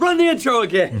the intro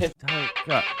again.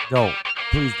 God, don't.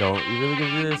 Please don't. You really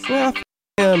gonna do this? Well,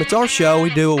 it's our show. We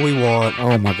do what we want.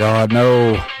 Oh my God,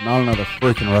 no. Not another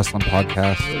freaking wrestling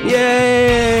podcast.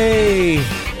 Yay!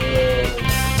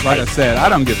 Like I said, I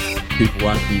don't get people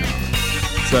like me.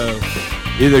 So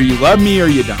either you love me or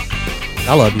you don't.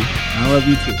 I love you. I love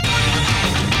you too.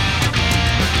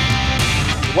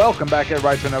 Welcome back,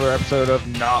 everybody, to another episode of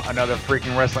Not Another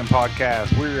Freaking Wrestling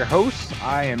Podcast. We're your hosts.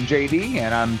 I am JD,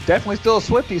 and I'm definitely still a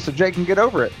Swiftie, so Jake can get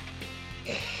over it.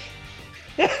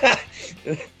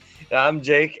 I'm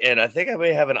Jake, and I think I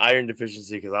may have an iron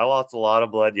deficiency because I lost a lot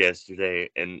of blood yesterday,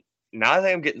 and now I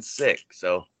think I'm getting sick.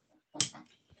 So,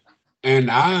 and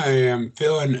I am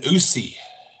feeling oozy.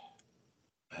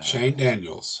 Shane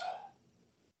Daniels.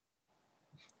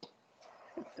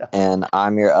 And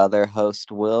I'm your other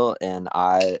host, Will, and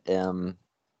I am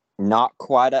not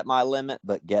quite at my limit,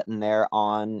 but getting there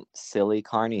on silly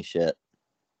carny shit.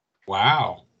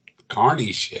 Wow.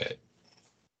 Carny shit.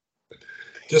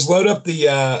 Just load up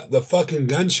the fucking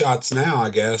gunshots now, I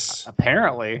guess.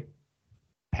 Apparently.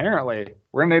 We're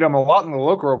going to need them a lot in the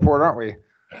local report, aren't we?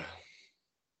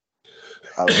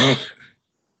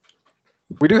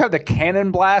 We do have the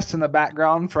cannon blast in the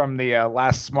background from the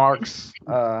last Smarks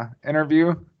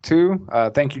interview, too.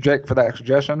 Thank you, Jake, for that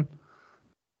suggestion.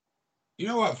 You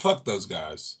know what? Fuck those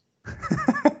guys.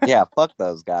 Yeah, fuck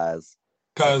those guys.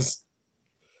 Because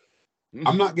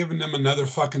I'm not giving them another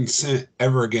fucking cent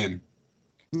ever again.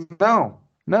 No.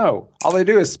 All they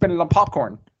do is spend it on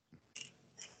popcorn.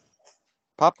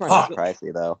 Popcorn is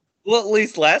pricey, though. Well, at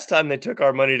least last time they took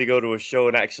our money to go to a show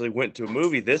and actually went to a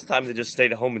movie. This time they just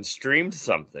stayed at home and streamed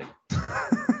something.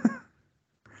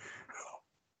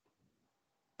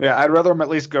 Yeah, I'd rather them at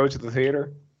least go to the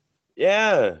theater.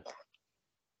 Yeah.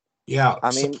 Yeah, I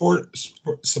mean,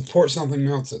 support something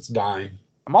else that's dying.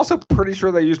 I'm also pretty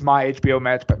sure they used my HBO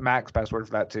Max password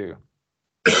for that, too.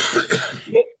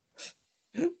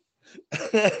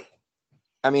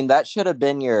 I mean, that should have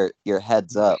been your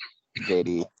heads up,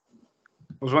 JD.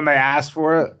 Was when they asked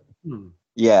for it?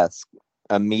 Yes.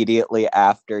 Immediately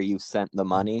after you sent the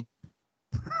money.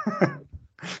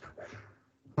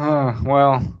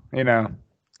 Well, you know,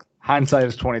 hindsight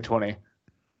is 2020.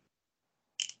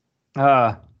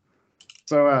 So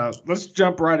let's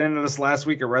jump right into this last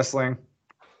week of wrestling.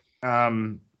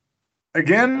 Again,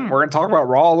 we're going to talk about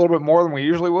Raw a little bit more than we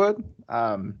usually would.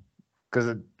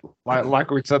 Because like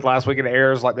we said last week, it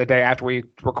airs like the day after we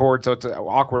record, so it's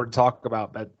awkward to talk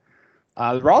about. But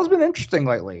Raw's been interesting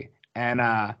lately. And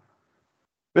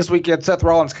this week you had Seth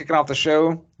Rollins kicking off the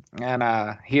show,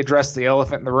 and he addressed the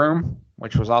elephant in the room,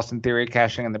 which was Austin Theory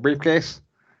cashing in the briefcase,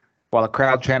 while the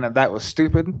crowd chanted that was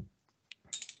stupid.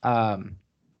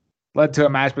 Led to a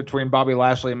match between Bobby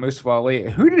Lashley and Mustafa Ali.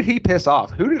 Who did he piss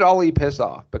off? Who did Ali piss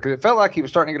off? Because it felt like he was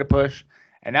starting to get a push,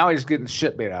 and now he's getting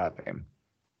shit beat out of him.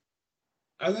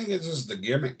 I think it's just the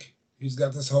gimmick. He's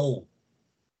got this whole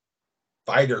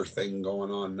fighter thing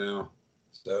going on now.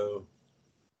 So,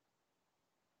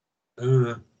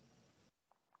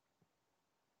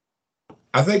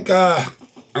 I think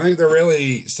they're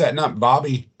really setting up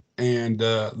Bobby and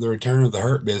the return of the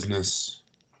Hurt Business.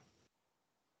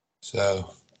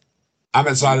 So, I'm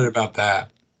excited about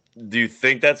that. Do you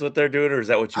think that's what they're doing, or is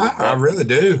that what you? I really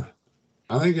do.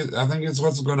 I think it's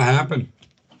what's going to happen.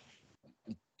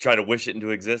 Try to wish it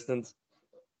into existence.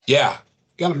 Yeah,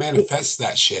 got to manifest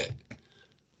that shit.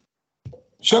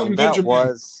 Shelton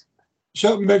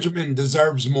Benjamin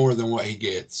deserves more than what he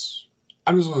gets.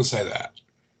 I'm just going to say that.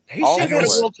 He should have gotten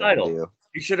a world title.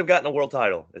 He should have gotten a world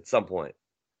title at some point.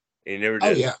 He never did.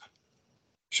 Oh, yeah.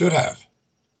 Should have.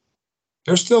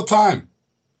 There's still time.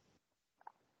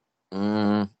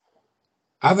 I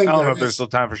don't know if there's still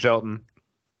time for Shelton.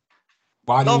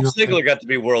 Why Dolph Ziggler got to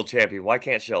be world champion. Why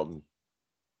can't Shelton?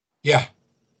 Yeah.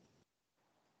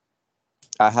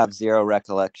 I have zero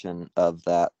recollection of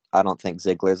that. I don't think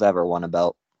Ziggler's ever won a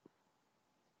belt.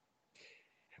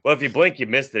 Well, if you blink, you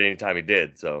missed it anytime he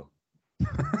did, so.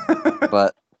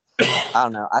 But, I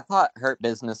don't know. I thought Hurt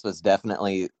Business was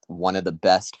definitely one of the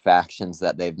best factions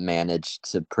that they've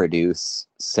managed to produce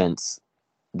since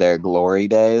their glory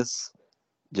days.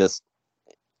 Just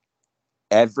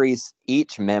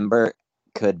each member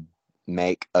could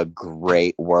make a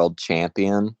great world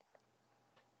champion.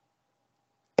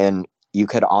 And you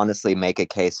could honestly make a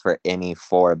case for any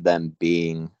four of them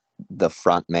being the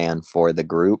front man for the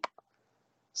group.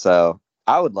 So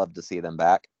I would love to see them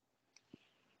back.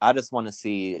 I just want to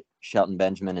see Shelton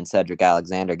Benjamin and Cedric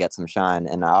Alexander get some shine.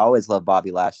 And I always love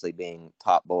Bobby Lashley being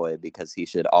top boy because he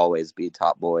should always be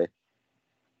top boy.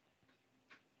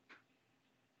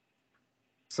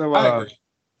 So,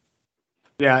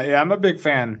 yeah, I'm a big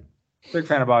fan Big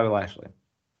fan of Bobby Lashley.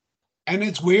 And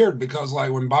it's weird because,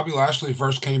 like, when Bobby Lashley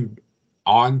first came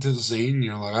onto the scene,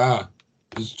 you're like,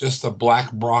 it's just a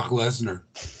black Brock Lesnar.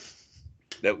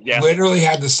 Yeah. Literally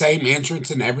had the same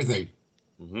entrance and everything.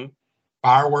 Mm-hmm.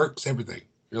 Fireworks, everything.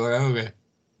 You're like, okay.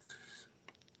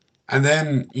 And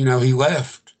then, he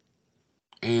left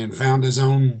and found his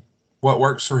own, what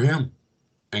works for him,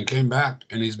 and came back,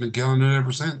 and he's been killing it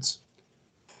ever since.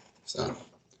 So,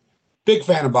 big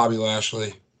fan of Bobby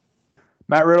Lashley.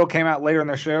 Matt Riddle came out later in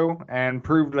the show and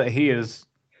proved that he is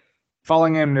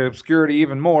falling into obscurity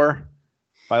even more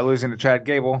by losing to Chad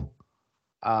Gable.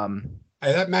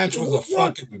 Hey, that match was a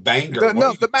fucking banger.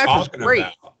 The match was great.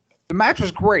 About? The match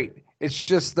was great. It's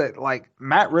just that, like,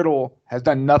 Matt Riddle has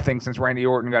done nothing since Randy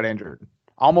Orton got injured.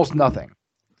 Almost nothing.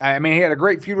 I mean, he had a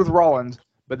great feud with Rollins,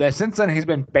 but then since then he's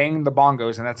been banging the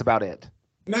bongos, and that's about it.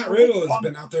 Matt Riddle has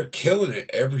been out there killing it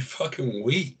every fucking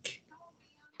week.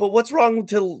 But what's wrong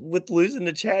with losing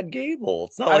to Chad Gable?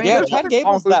 It's not like Chad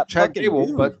Gable's that Chad fucking Gable,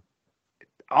 dude. but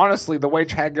honestly, the way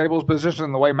Chad Gable's positioned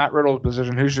and the way Matt Riddle's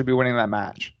positioned, who should be winning that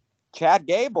match? Chad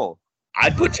Gable.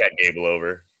 I'd put Chad Gable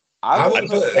over. I would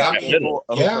put put Chad Chad Gable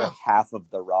over Yeah. half of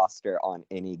the roster on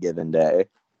any given day.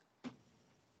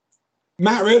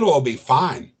 Matt Riddle will be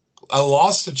fine. A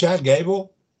loss to Chad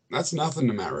Gable, that's nothing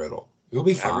to Matt Riddle. He'll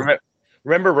be fine.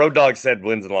 Remember, Road Dogg said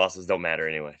wins and losses don't matter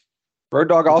anyway. Road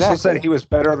Dogg also Exactly. said he was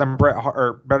better than Bret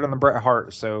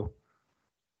Hart. So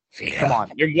come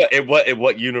on. In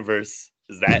what universe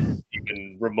is that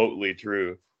even remotely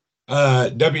true?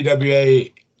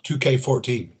 WWA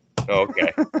 2K14. Oh,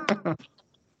 okay.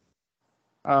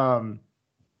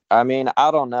 I mean,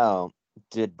 I don't know.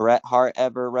 Did Bret Hart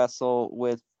ever wrestle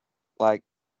with, like,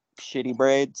 shitty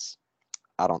braids?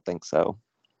 I don't think so.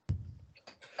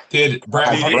 Did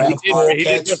Bret He Hart did- have he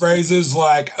did- catchphrases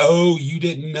like, "Oh, you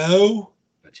didn't know"?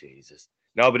 Oh, Jesus.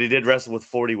 No, but he did wrestle with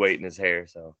 40 weight in his hair,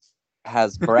 so.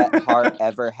 Has Bret Hart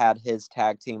ever had his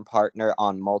tag team partner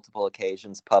on multiple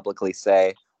occasions publicly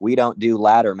say, "We don't do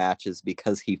ladder matches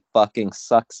because he fucking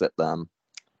sucks at them"?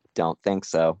 Don't think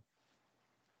so.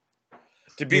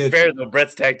 To be fair, though,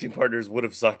 Brett's tag team partners would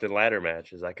have sucked in ladder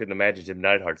matches. I couldn't imagine Jim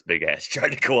Neidhart's big ass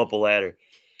trying to go up a ladder.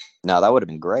 No, that would have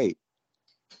been great.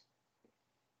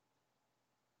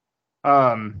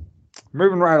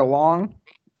 Moving right along.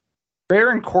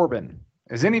 Baron Corbin.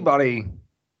 Is anybody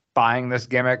buying this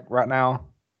gimmick right now?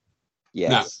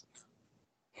 Yes.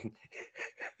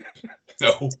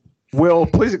 No. Will,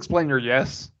 please explain your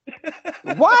yes.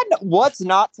 What's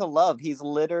not to love? He's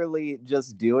literally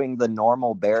just doing the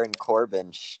normal Baron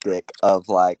Corbin shtick of,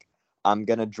 like, I'm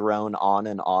gonna drone on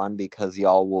and on because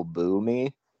y'all will boo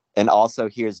me. And also,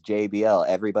 here's JBL.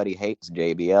 Everybody hates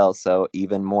JBL, so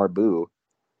even more boo.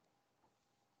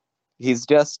 He's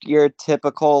just your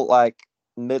typical, like,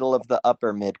 middle of the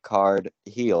upper mid card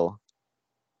heel.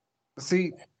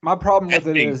 See, my problem with That's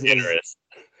it being is generous.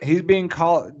 he's being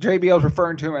called, JBL's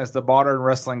referring to him as the modern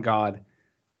wrestling god,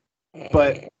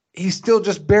 but he's still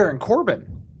just Baron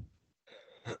Corbin.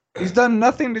 He's done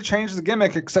nothing to change the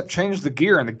gimmick except change the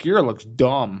gear, and the gear looks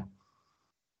dumb.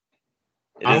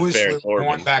 It I is wish Baron we Corbin,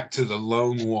 went back to the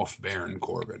Lone Wolf Baron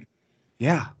Corbin.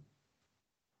 Yeah,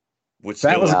 which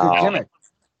that still was a good No. gimmick.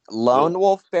 Lone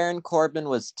Wolf Baron Corbin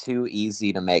was too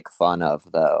easy to make fun of,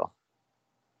 though.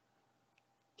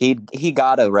 He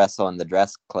got to wrestle in the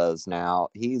dress clothes now.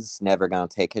 He's never going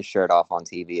to take his shirt off on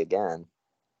TV again.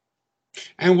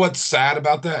 And what's sad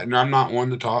about that, and I'm not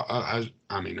one to talk, I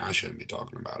mean, I shouldn't be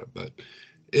talking about it, but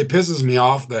it pisses me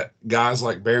off that guys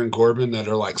like Baron Corbin that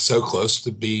are, like, so close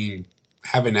to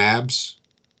having abs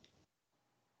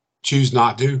choose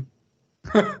not to.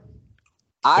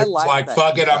 I It's like, that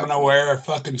fuck he it, I'm going doesn't. to wear a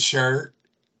fucking shirt.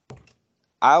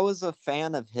 I was a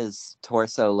fan of his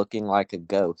torso looking like a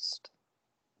ghost.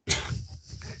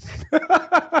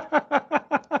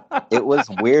 It was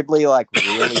weirdly, like,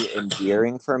 really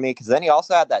endearing for me, because then he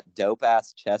also had that dope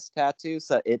ass chest tattoo,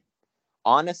 so it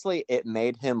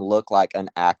made him look like an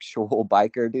actual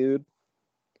biker dude,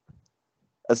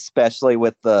 especially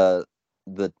with the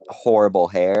horrible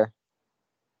hair.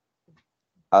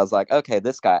 I was like, okay,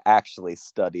 this guy actually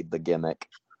studied the gimmick.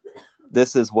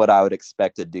 This is what I would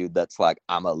expect a dude that's like,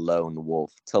 I'm a lone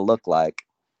wolf to look like.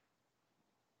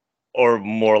 Or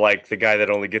more like the guy that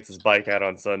only gets his bike out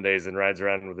on Sundays and rides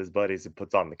around with his buddies and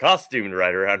puts on the costume to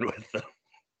ride around with them.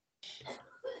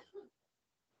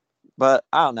 But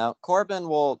I don't know. Corbin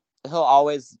he'll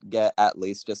always get at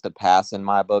least just a pass in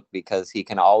my book because he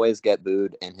can always get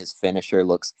booed and his finisher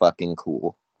looks fucking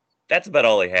cool. That's about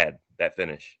all he had, that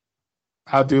finish.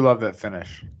 I do love that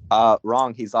finish.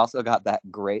 Wrong. He's also got that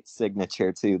great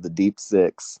signature too, the deep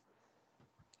six.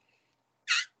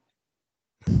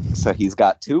 So he's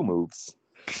got 2 moves.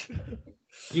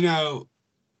 You know,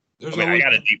 there's I mean, I only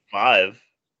got a deep 5.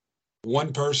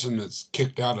 one person that's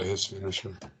kicked out of his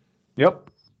finisher. Yep.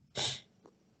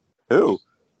 Who?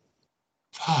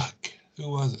 Fuck. Who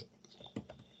was it?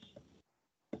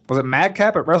 Was it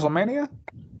Madcap at WrestleMania?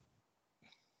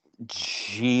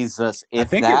 Jesus. I If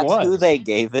think it that's who was. they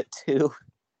gave it to.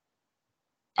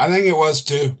 I think it was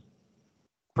too.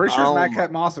 Pretty sure it's Oh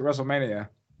Madcap Moss at WrestleMania.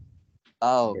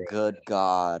 Oh, good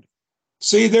God.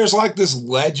 See, there's like this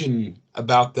legend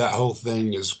about that whole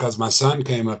thing is because my son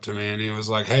came up to me and he was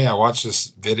like, "Hey, I watched this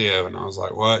video," and I was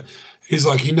like, "What?" He's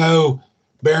like,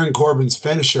 Baron Corbin's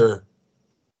finisher,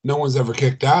 no one's ever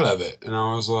kicked out of it. And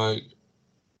I was like,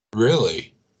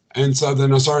 really? And so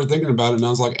then I started thinking about it and I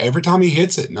was like, every time he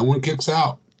hits it, no one kicks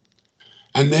out.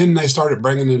 And then they started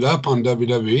bringing it up on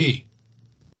WWE,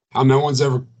 how no one's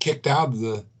ever kicked out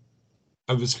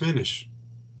of his finish.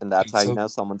 And that's how you know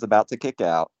someone's about to kick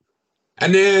out.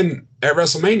 And then at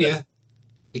WrestleMania,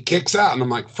 he kicks out, and I'm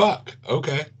like, fuck,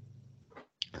 okay.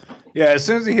 Yeah, as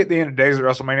soon as he hit the end of days at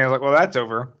WrestleMania, I was like, well, that's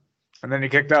over. And then he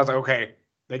kicked out. I was like, okay,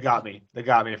 they got me. They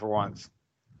got me for once.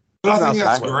 But I think No,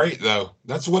 that's sorry. great, though.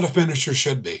 That's what a finisher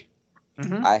should be.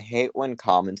 Mm-hmm. I hate when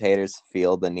commentators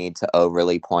feel the need to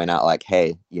overly point out, like,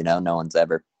 hey, no one's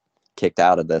ever kicked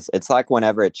out of this. It's like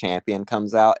whenever a champion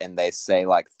comes out and they say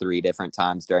like 3 different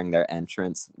times during their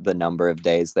entrance the number of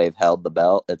days they've held the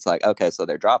belt. It's like, okay, so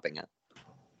they're dropping it.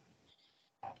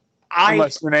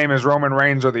 Unless your name is Roman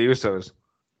Reigns or the Usos.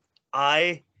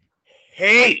 I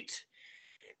hate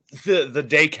the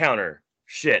day counter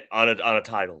shit on a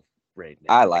title reign.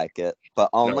 I like it, but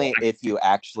only if you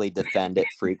actually defend it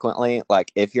frequently.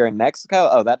 Like if you're in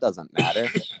Mexico, that doesn't matter.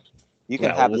 You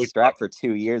can have a strap for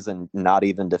 2 years and not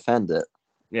even defend it.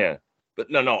 Yeah, but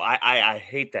no, I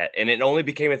hate that, and it only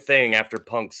became a thing after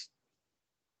Punk's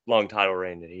long title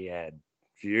reign that he had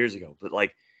a few years ago. But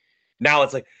like now,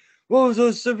 it's like, whoa,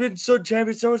 so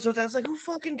champion, so that's like, who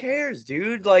fucking cares,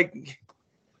 dude? Like,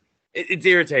 it's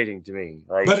irritating to me.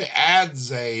 Like, but it adds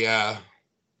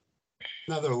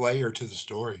another layer to the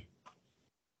story.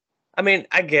 I mean,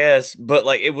 I guess, but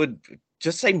like, it would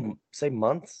just say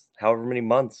months, however many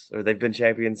months, or they've been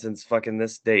champions since fucking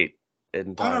this date.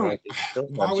 Why would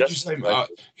you say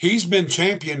he's been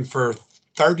champion for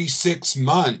 36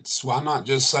 months? Why not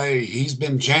just say he's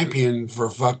been champion for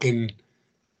fucking,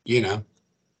 2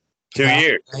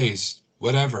 years, days,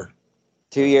 whatever.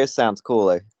 2 years sounds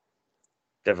cooler.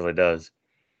 Definitely does.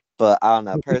 But I don't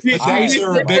know. Personally, days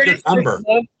are a bigger number.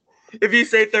 If you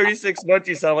say 36 months,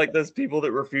 you sound like those people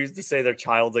that refuse to say their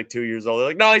child's like 2 years old. They're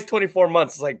like, no, he's 24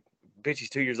 months. It's like, bitch, he's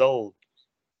 2 years old.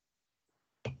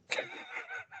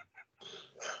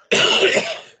 So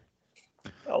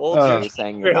you're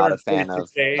saying you're not a fan of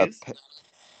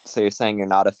so you're saying you're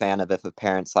not a fan of if a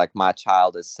parent's like, my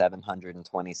child is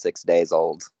 726 days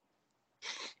old.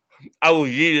 I will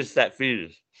use that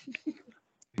fetus.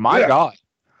 My God.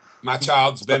 My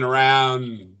child's been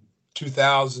around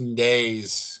 2,000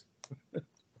 days. I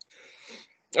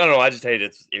don't know. I just hate it.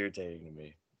 It's irritating to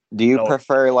me. Do you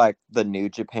prefer like the New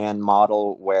Japan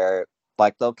model where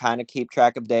like they'll kind of keep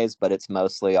track of days, but it's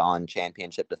mostly on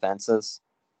championship defenses?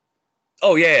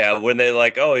 Oh yeah, when they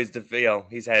like, oh,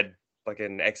 he's had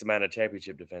fucking X amount of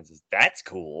championship defenses. That's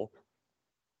cool.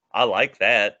 I like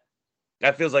that.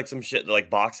 That feels like some shit that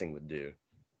like boxing would do.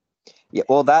 Yeah,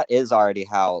 well, that is already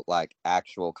how like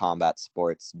actual combat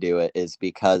sports do it, is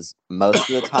because most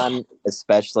of the time,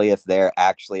 especially if they're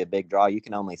actually a big draw, you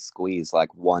can only squeeze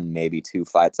like 1, maybe 2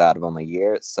 fights out of them a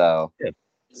year. So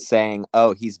saying,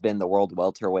 oh, he's been the world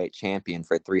welterweight champion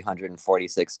for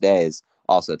 346 days.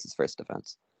 Also, it's his first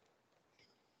defense.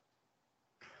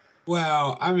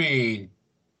 Well, I mean,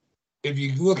 if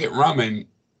you look at Roman,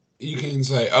 you can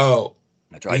say, oh,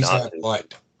 he's had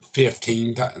like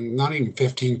 15, not even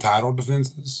 15 title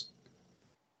defenses.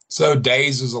 So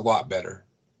days is a lot better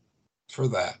for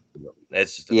that.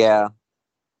 It's just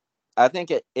I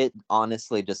think it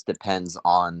honestly just depends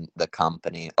on the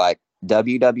company. Like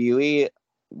WWE,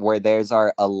 where theirs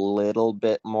are a little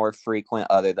bit more frequent,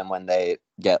 other than when they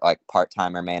get like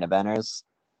part-time or main eventers.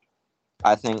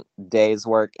 I think days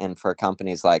work, and for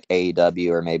companies like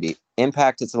AEW or maybe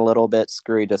Impact, it's a little bit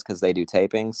screwy just because they do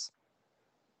tapings.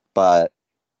 But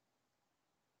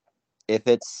if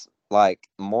it's like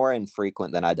more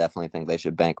infrequent, then I definitely think they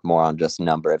should bank more on just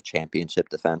number of championship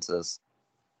defenses.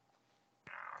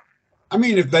 I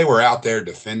mean, if they were out there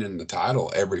defending the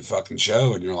title every fucking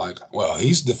show, and you're like, well,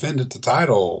 he's defended the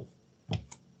title,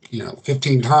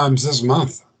 15 times this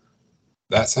month,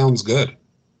 that sounds good.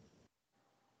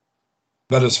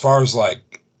 But as far as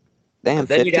like, damn,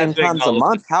 15 times a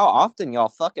month, how often y'all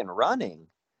fucking running?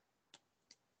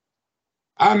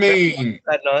 I mean,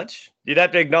 that much. You'd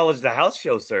have to acknowledge the house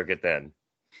show circuit then.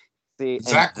 See,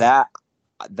 Exactly. and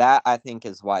that I think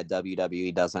is why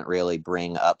WWE doesn't really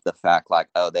bring up the fact like,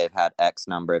 oh, they've had X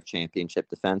number of championship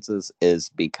defenses, is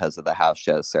because of the house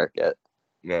show circuit.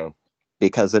 No.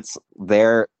 Because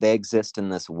they exist in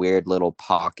this weird little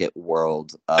pocket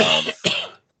world of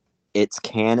it's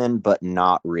canon, but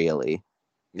not really.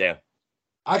 Yeah.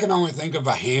 I can only think of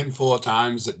a handful of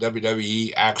times that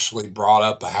WWE actually brought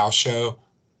up a house show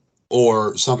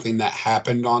or something that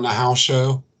happened on a house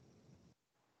show.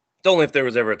 It's only if there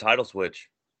was ever a title switch.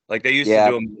 Like they used to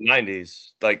do them in the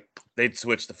 90s. Like they'd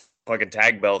switch the fucking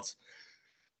tag belts.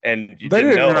 And you They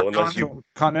didn't did know unless you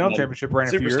Continental Championship ran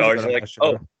a few years superstars ago. are like,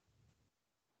 oh.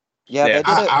 Yeah, Yeah,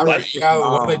 they did it.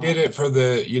 Well, they did it for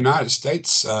the United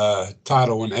States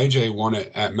title when AJ won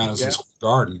it at Madison Square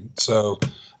Garden. So,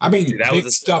 I mean, See, that big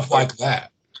was stuff like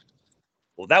that.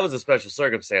 Well, that was a special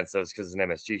circumstance, though, because it's an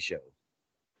MSG show.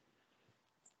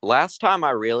 Last time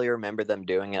I really remember them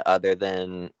doing it, other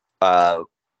than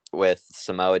with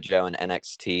Samoa Joe and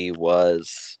NXT,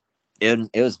 was it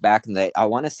was back in the. I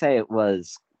want to say it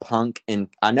was Punk, and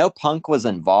I know Punk was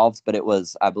involved, but it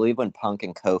was, I believe, when Punk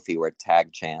and Kofi were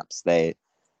tag champs, they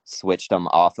switched them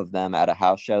off of them at a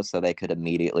house show so they could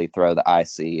immediately throw the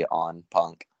IC on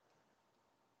Punk.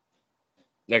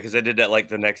 Yeah, because they did that like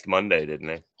the next Monday, didn't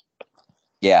they?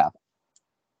 Yeah.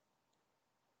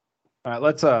 All right,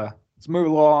 let's move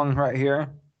along right here.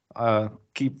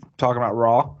 Keep talking about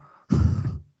Raw.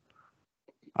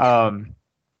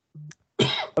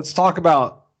 Let's talk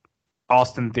about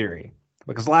Austin Theory,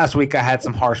 because last week I had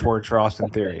some harsh words for Austin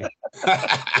Theory.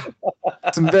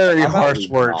 Some very harsh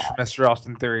words for Mr.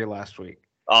 Austin Theory last week.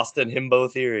 Austin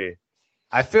Himbo Theory.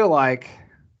 I feel like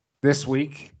this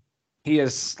week he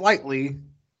has slightly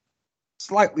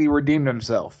redeemed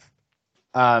himself.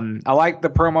 I like the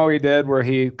promo he did where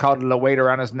he called it a weight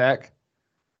around his neck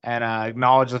and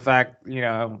acknowledged the fact,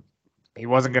 he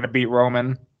wasn't going to beat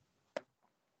Roman.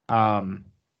 And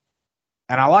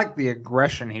I like the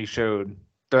aggression he showed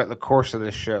throughout the course of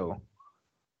this show,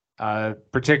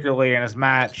 particularly in his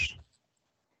match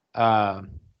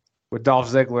with Dolph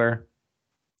Ziggler.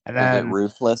 And then Was it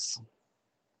ruthless?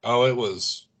 Oh, it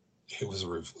was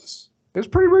ruthless. It was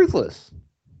pretty ruthless.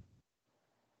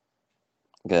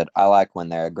 Good. I like when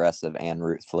they're aggressive and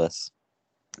ruthless.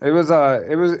 It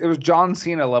was John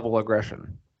Cena level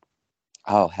aggression.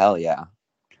 Oh, hell yeah.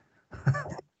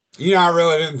 I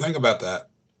really didn't think about that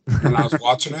when I was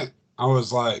watching it. I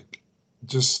was like,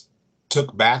 just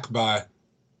took back by,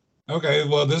 okay,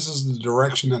 well, this is the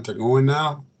direction that they're going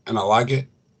now, and I like it.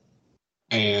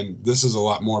 And this is a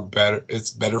lot more better.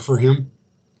 It's better for him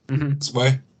this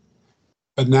way.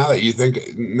 But now that you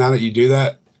do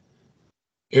that,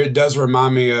 it does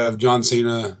remind me of John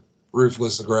Cena,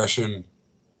 ruthless aggression,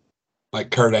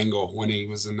 like Kurt Angle when he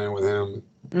was in there with him.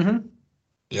 Mm-hmm.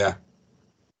 Yeah.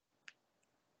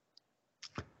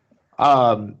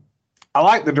 I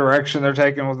like the direction they're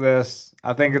taking with this.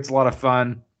 I think it's a lot of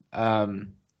fun.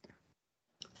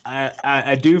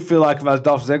 I do feel like if I was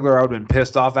Dolph Ziggler, I would have been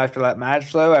pissed off after that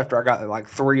match, though, after I got like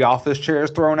 3 office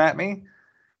chairs thrown at me.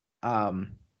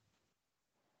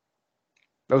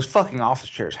 Those fucking office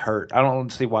chairs hurt. I don't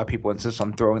see why people insist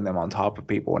on throwing them on top of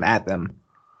people and at them.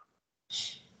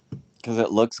 Because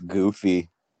it looks goofy.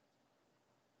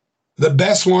 The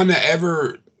best one that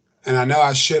ever, and I know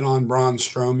I shit on Braun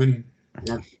Strowman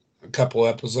a couple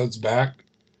episodes back.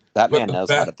 That man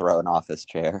knows how to throw an office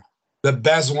chair. The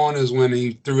best one is when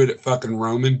he threw it at fucking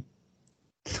Roman.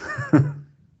 And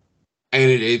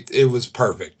it was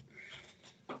perfect.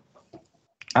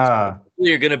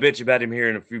 You're going to bitch about him here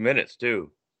in a few minutes, too.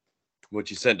 What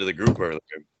you sent to the group earlier.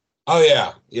 Oh,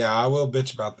 yeah. Yeah, I will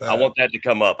bitch about that. I want that to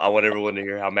come up. I want everyone to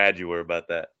hear how mad you were about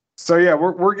that. So, yeah,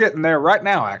 we're getting there right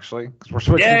now, actually, because we're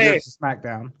switching gears to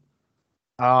SmackDown.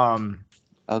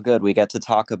 Oh, good. We get to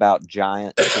talk about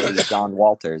giant John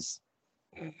Walters.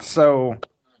 So,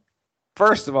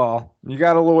 first of all, you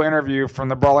got a little interview from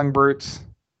the Brawling Brutes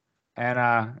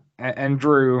and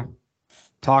Drew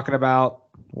talking about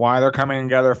why they're coming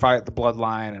together to fight the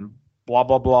Bloodline and blah,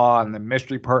 blah, blah, and the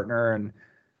mystery partner. And,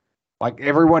 like,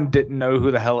 everyone didn't know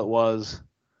who the hell it was.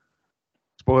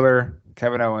 Spoiler,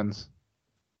 Kevin Owens.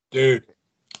 Dude,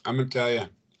 I'm going to tell you,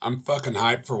 I'm fucking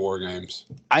hyped for War Games.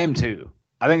 I am too.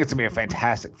 I think it's going to be a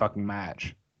fantastic fucking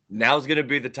match. Now's going to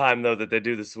be the time, though, that they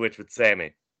do the switch with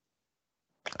Sammy.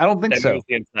 I don't think so. Sammy's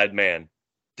the inside man.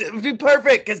 It would be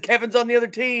perfect because Kevin's on the other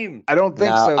team. I don't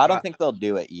think so. I don't think they'll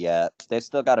do it yet. They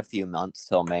still got a few months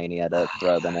till Mania to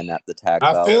throw them in at the tag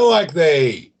belt. I feel like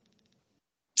they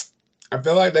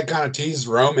kind of teased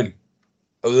Roman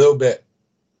a little bit,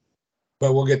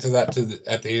 but we'll get to that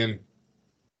at the end.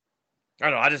 I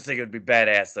don't know. I just think it would be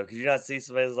badass though. Could you not see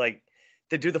somebody that's like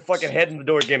they do the fucking head in the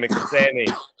door gimmick with Sammy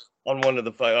on one of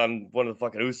the fucking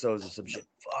Usos or some shit?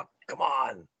 Fuck, come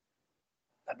on,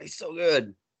 that'd be so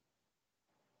good.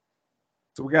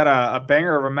 So we got a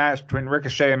banger of a match between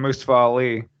Ricochet and Mustafa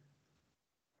Ali.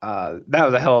 That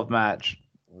was a hell of a match.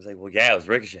 I was like, well, yeah, it was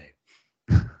Ricochet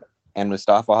And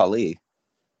Mustafa Ali.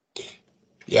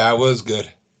 Yeah, it was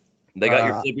good. They got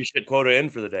your flippy shit quota in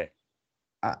for the day.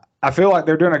 I feel like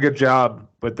they're doing a good job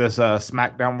with this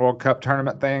SmackDown World Cup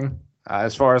tournament thing,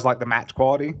 as far as like the match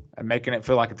quality and making it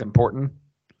feel like it's important.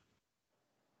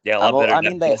 Yeah, a lot better. I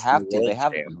mean, they have to. They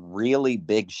have really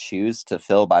big shoes to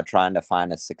fill by trying to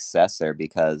find a successor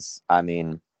because, I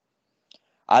mean,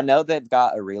 I know they've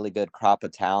got a really good crop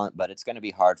of talent, but it's going to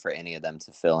be hard for any of them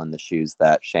to fill in the shoes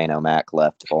that Shane O'Mac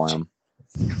left for him.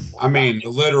 I mean, the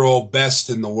literal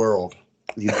best in the world.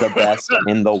 He's the best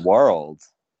in the world.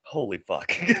 Holy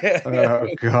fuck. Oh,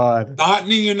 God. Not in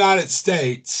the United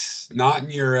States, not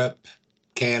in Europe,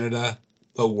 Canada,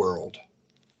 the world.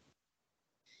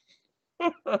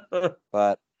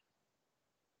 But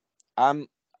I'm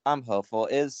hopeful.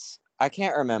 I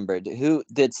can't remember.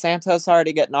 Did Santos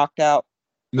already get knocked out?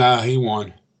 No, he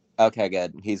won. Okay,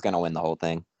 good. He's going to win the whole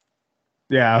thing.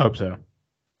 Yeah, I hope so.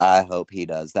 I hope he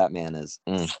does. That man is...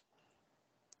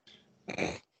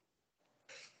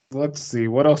 Let's see.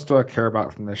 What else do I care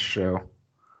about from this show?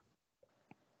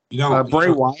 Bray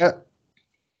Wyatt.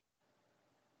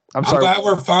 I'm sorry. glad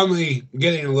we're finally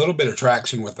getting a little bit of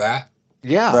traction with that.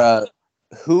 Yeah. Bruh,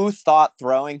 who thought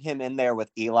throwing him in there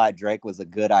with Eli Drake was a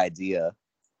good idea?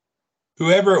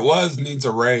 Whoever it was needs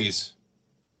a raise.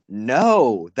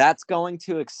 No, that's going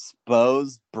to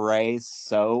expose Bray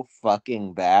so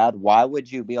fucking bad. Why would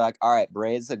you be like, all right,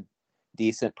 Bray's a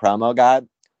decent promo guy.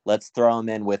 Let's throw him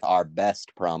in with our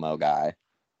best promo guy.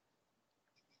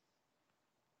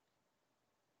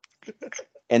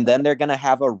 And then they're going to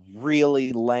have a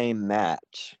really lame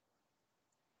match.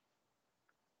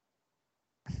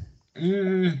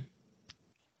 I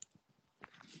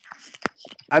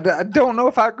don't know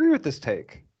if I agree with this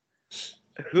take.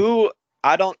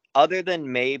 Other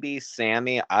than maybe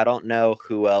Sammy, I don't know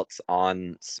who else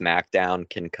on SmackDown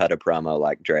can cut a promo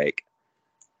like Drake.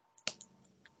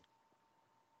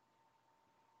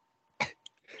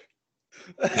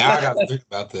 Now I got to think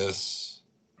about this.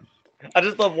 I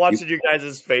just love watching you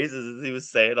guys' faces as he was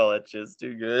saying all that shit. It's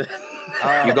too good.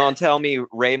 You're going to tell me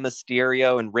Rey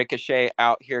Mysterio and Ricochet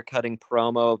out here cutting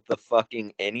promo of the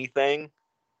fucking anything?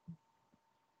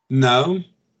 No.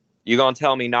 You going to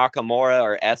tell me Nakamura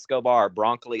or Escobar or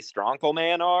Broccoli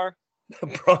Stronkelman are?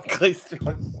 Broccoli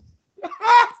Stronkelman.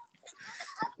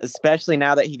 Especially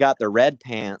now that he got the red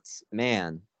pants.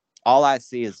 Man, all I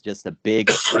see is just a big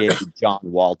shit John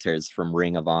Walters from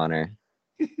Ring of Honor.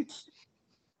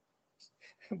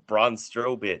 Braun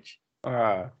Strowbitch.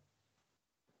 I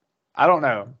don't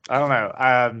know.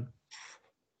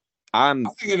 I'm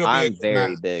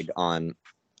very big on.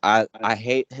 I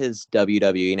hate his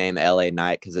WWE name LA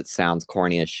Knight because it sounds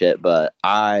corny as shit, but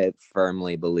I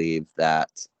firmly believe that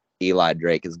Eli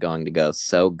Drake is going to go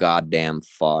so goddamn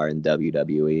far in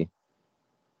WWE.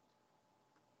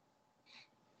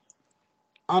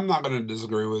 I'm not going to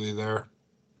disagree with you there.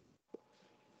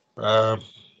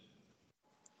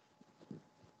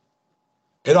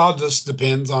 It all just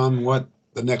depends on what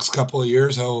the next couple of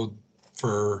years hold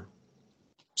for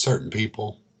certain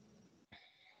people.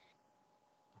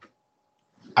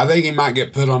 I think he might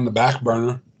get put on the back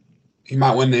burner. He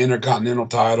might win the Intercontinental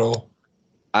title.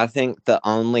 I think the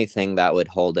only thing that would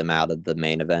hold him out of the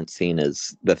main event scene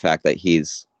is the fact that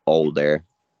he's older.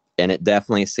 And it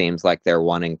definitely seems like they're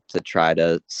wanting to try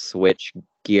to switch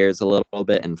gears a little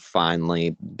bit and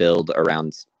finally build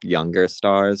around younger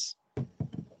stars.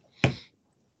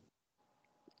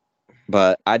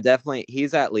 But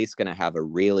he's at least going to have a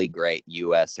really great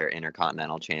US or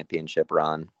Intercontinental Championship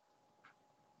run.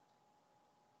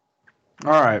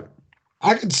 All right.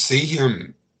 I could see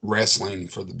him wrestling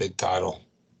for the big title,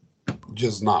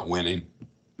 just not winning.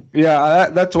 Yeah,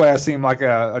 that's the way I seem like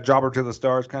a jobber to the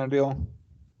stars kind of deal.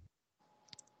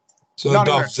 So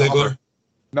Dolph Ziggler?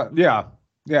 No, yeah.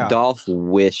 Dolph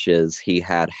wishes he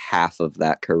had half of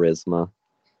that charisma.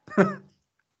 All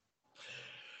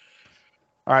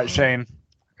right, Shane.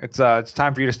 It's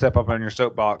time for you to step up on your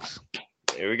soapbox.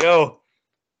 Here we go.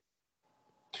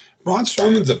 Braun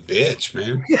Strowman's a bitch,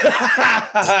 man.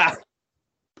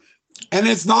 And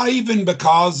it's not even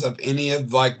because of any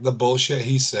of like the bullshit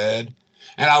he said.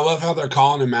 And I love how they're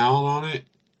calling him out on it.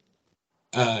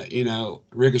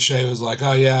 Ricochet was like,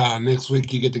 "Oh yeah, next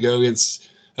week you get to go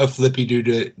against a flippy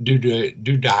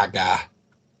doo-dah guy,"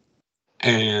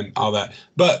 and all that.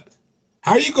 But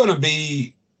How are you going to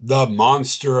be the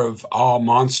monster of all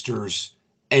monsters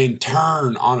and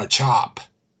turn on a chop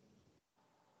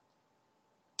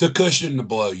to cushion the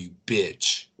blow, you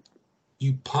bitch?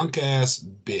 You punk ass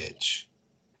bitch.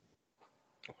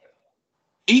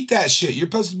 Eat that shit. You're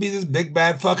supposed to be this big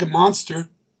bad fucking monster.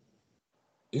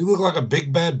 You look like a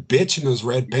big bad bitch in those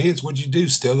red pants. What'd you do?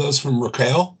 Steal those from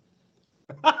Raquel?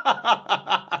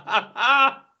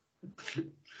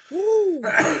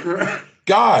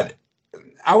 God,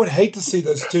 I would hate to see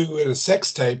those two in a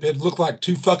sex tape. It'd look like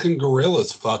two fucking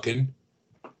gorillas fucking.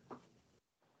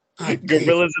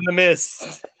 Gorillas in the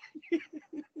mist.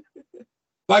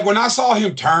 Like when I saw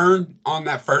him turn on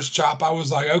that first chop, I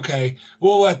was like, okay,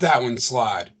 we'll let that one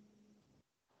slide.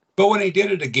 But when he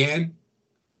did it again,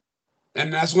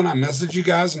 and that's when I messaged you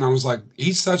guys, and I was like,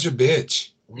 he's such a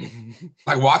bitch.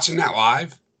 Like watching that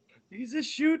live. He's a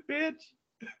shoot, bitch.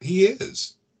 He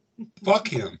is. Fuck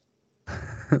him.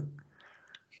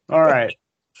 All right.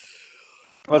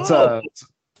 Let's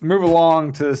move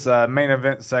along to this main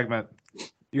event segment.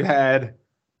 You had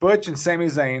Butch and Sami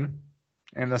Zayn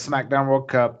in the SmackDown World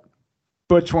Cup.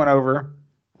 Butch went over.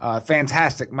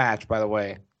 Fantastic match, by the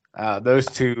way. Those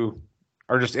two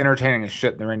are just entertaining as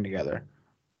shit in the ring together.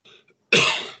 Pete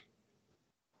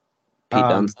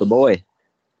Dunne's the boy.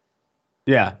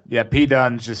 Yeah. Pete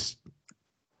Dunne's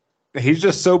he's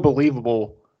just so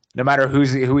believable no matter who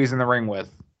he's in the ring with.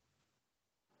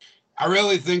 I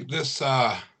really think this,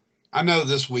 I know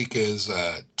this week is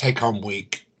take-home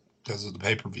week because of the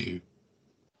pay-per-view,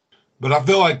 but I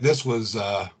feel like this was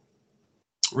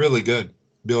really good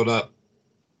build up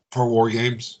for War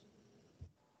Games.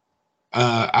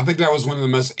 I think that was one of the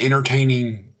most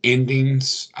entertaining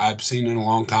endings I've seen in a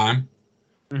long time.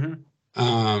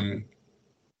 Mm-hmm.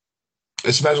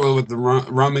 Especially with the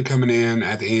Roman coming in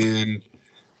at the end,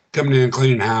 coming in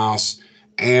cleaning house,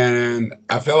 and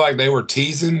I feel like they were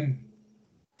teasing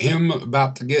him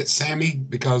about to get Sammy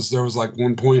because there was like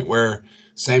one point where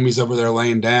Sammy's over there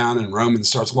laying down and Roman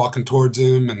starts walking towards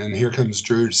him, and then here comes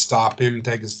Drew to stop him and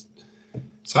take his.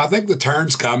 So I think the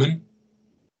turn's coming.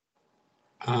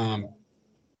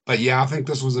 But yeah, I think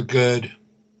this was a good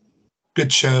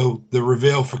show. The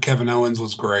reveal for Kevin Owens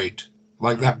was great.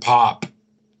 Like that pop.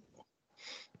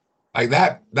 Like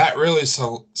that really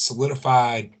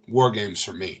solidified War Games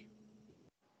for me.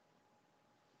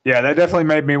 Yeah, that definitely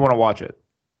made me want to watch it.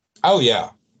 Oh yeah,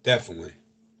 definitely.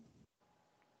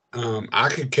 I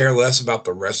could care less about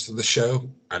the rest of the show.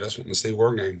 I just want to see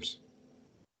War Games.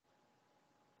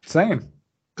 Same.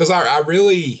 Because I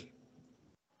really,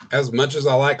 as much as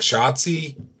I like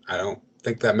Shotzi, I don't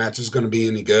think that match is going to be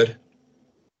any good.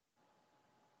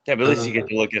 Yeah, but at least you get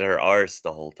to look at her arse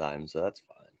the whole time, so that's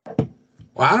fine.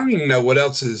 Well, I don't even know what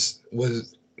else is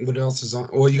on.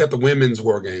 Well, you got the women's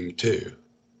War Game too.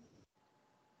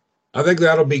 I think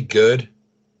that'll be good.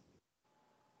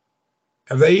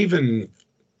 Have they even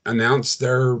announced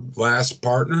their last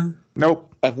partner?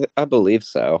 Nope. I believe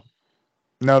so.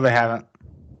 No, they haven't.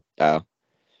 Oh.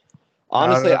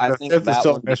 Honestly, I think that that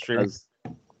still one a mystery.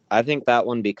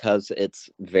 because it's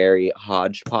very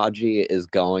hodgepodgey is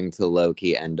going to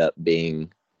low-key end up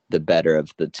being the better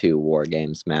of the two War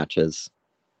Games matches.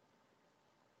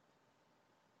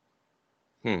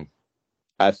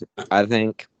 I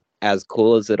think as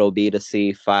cool as it'll be to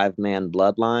see 5-man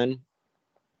Bloodline,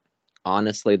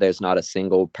 honestly, there's not a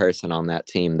single person on that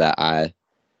team that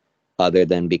other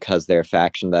than because they're a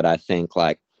faction that I think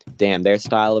like, damn, their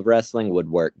style of wrestling would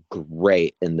work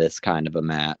great in this kind of a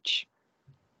match.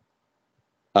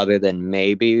 Other than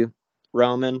maybe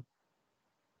Roman.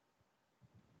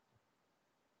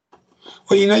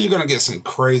 Well, you know you're going to get some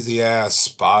crazy ass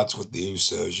spots with the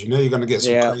Usos. You know you're going to get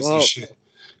some shit.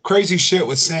 Crazy shit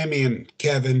with Sammy and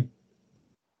Kevin.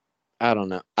 I don't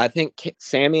know. I think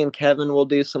Sammy and Kevin will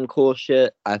do some cool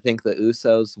shit. I think the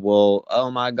Usos will,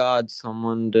 oh my God,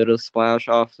 someone did a splash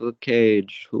off the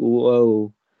cage.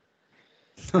 Whoa.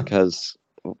 Because,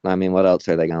 I mean, what else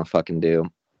are they going to fucking do?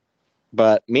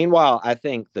 But meanwhile, I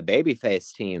think the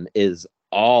babyface team is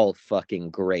all fucking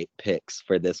great picks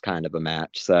for this kind of a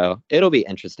match. So it'll be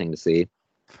interesting to see.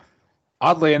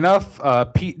 Oddly enough,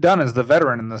 Pete Dunne is the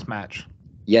veteran in this match.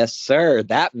 Yes, sir.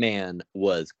 That man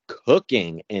was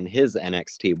cooking in his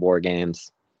NXT War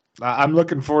Games. I'm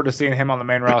looking forward to seeing him on the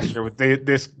main roster with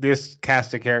this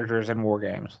cast of characters in War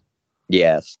Games.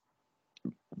 Yes.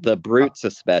 The Brutes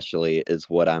especially is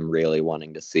what I'm really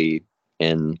wanting to see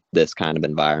in this kind of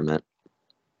environment.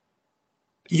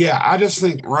 Yeah, I just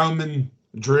think Roman,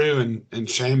 Drew, and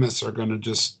Sheamus are going to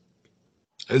it's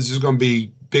just going to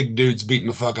be big dudes beating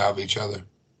the fuck out of each other.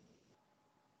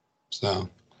 So.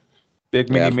 Big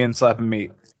mini men slapping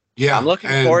meat. Yeah, I'm looking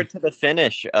and forward to the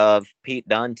finish of Pete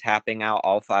Dunne tapping out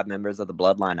all 5 members of the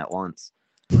Bloodline at once.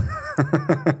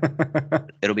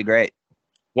 It'll be great.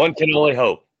 One can only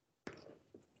hope.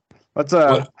 Let's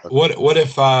what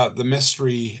if the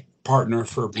mystery partner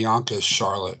for Bianca is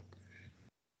Charlotte?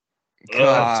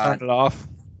 turn it off.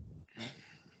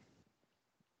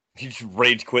 You just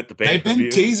rage quit the They've been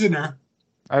pay-per-view. teasing her.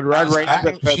 I'd rate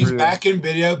She's back in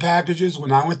video packages.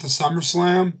 When I went to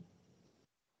SummerSlam,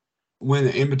 when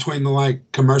in between the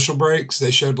commercial breaks,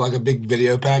 they showed a big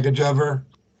video package of her.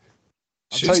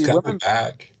 She's coming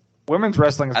back. Women's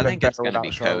wrestling has I been think it's better going to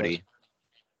without be Charlotte. Cody.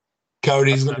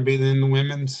 Cody's going to be in the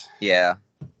women's. Yeah.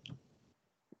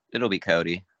 It'll be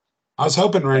Cody. I was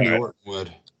hoping Randy Orton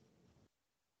would.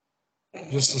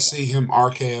 Just to see him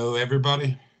RKO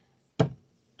everybody.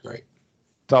 Great.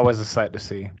 It's always a sight to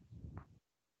see.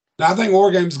 Now, I think War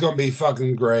Games is going to be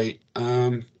fucking great.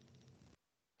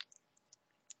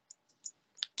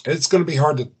 It's going to be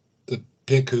hard to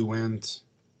pick who wins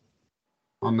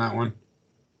on that one.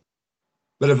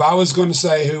 But if I was going to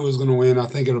say who was going to win, I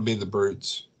think it'll be the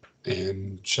Brutes.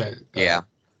 And Yeah.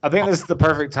 I think this is the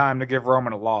perfect time to give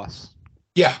Roman a loss.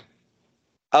 Yeah.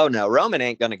 Oh, no. Roman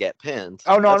ain't going to get pinned.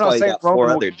 Oh, no, I'm That's why not you saying got 4 Roman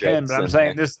will other get pinned, jokes but I'm in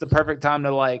saying there. this is the perfect time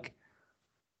to,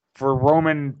 for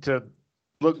Roman to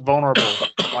look vulnerable.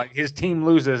 His team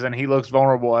loses and he looks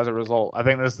vulnerable as a result. I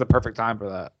think this is the perfect time for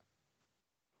that.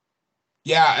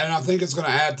 Yeah, and I think it's going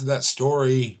to add to that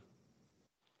story.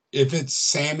 If it's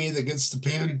Sammy that gets the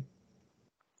pin,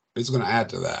 it's going to add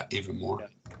to that even more.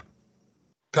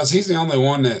 Because he's the only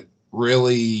one that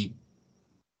really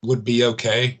would be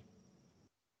okay.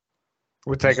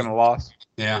 We're taking a loss.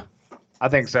 Yeah. I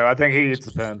think so. I think he gets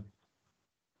the pin.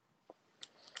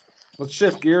 Let's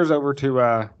shift gears over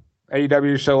to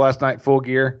AEW show last night, Full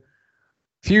Gear.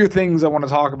 Few things I want to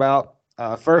talk about.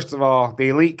 First of all, the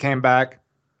Elite came back.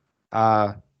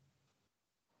 And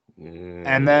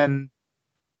then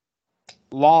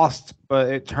lost, but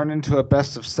it turned into a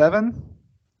best of 7.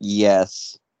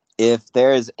 Yes. If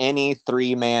there's any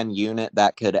 3-man unit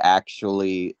that could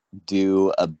actually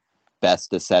do a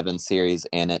best of 7 series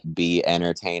and it be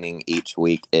entertaining each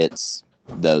week, it's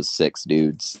those 6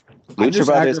 dudes. Lucha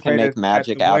Brothers can make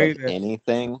magic out of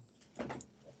anything.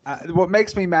 What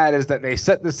makes me mad is that they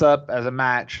set this up as a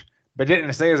match, but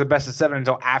didn't say it was a best of 7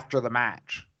 until after the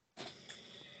match.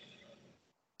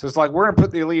 So it's like, we're going to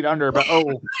put the Elite under, but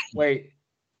oh, wait,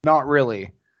 not really.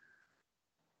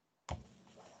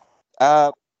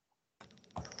 I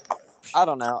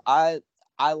don't know. I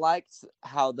liked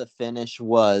how the finish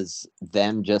was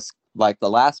them just the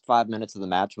last 5 minutes of the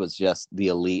match was just the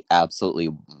Elite absolutely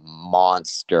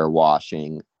monster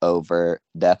washing over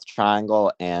Death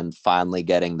Triangle and finally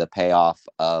getting the payoff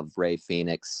of Rey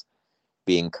Fenix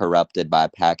being corrupted by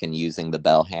Pac and using the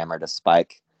bell hammer to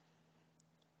spike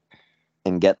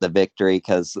and get the victory,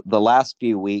 because the last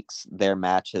few weeks their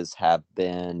matches have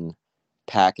been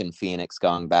Pac and Phoenix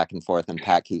going back and forth, and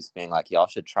Pac keeps being like, y'all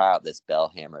should try out this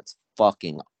bell hammer. It's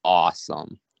fucking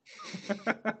awesome.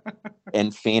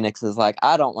 And Phoenix is like,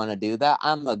 I don't want to do that.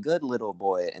 I'm a good little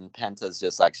boy. And Penta's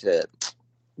just like, shit,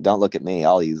 don't look at me.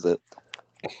 I'll use it.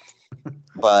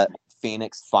 But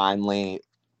Phoenix finally,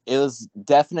 it was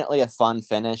definitely a fun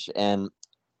finish. And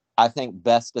I think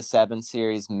best of 7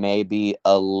 series may be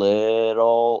a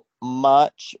little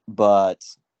much, but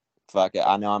fuck it.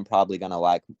 I know I'm probably going to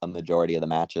like a majority of the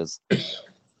matches.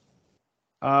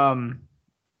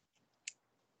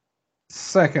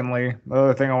 Secondly, the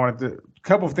other thing a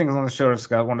couple of things on the show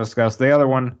I want to discuss. The other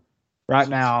one right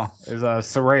now is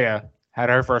Saraya had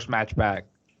her first match back.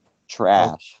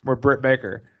 Trash. With Britt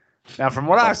Baker. Now, from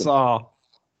what I saw,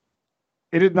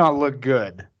 it did not look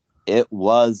good. It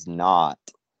was not.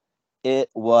 It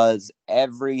was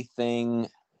everything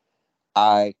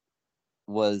I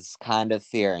was kind of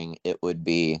fearing it would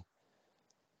be.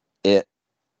 It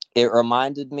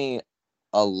reminded me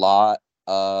a lot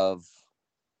of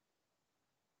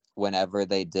whenever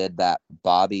they did that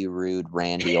Bobby Roode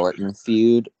Randy Orton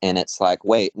feud, and it's like,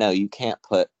 wait, no, you can't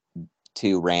put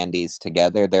 2 Randys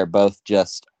together. They're both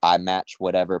just, I match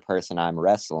whatever person I'm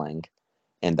wrestling,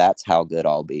 and that's how good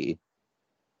I'll be.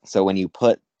 So when you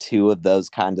put 2 of those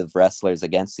kinds of wrestlers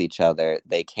against each other,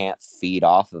 they can't feed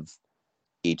off of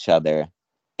each other,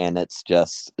 and it's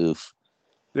just oof.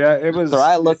 Yeah, it was.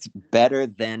 Saraya looked better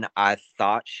than I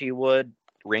thought she would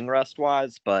ring rust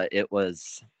wise, but it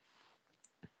was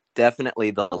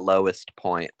definitely the lowest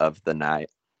point of the night.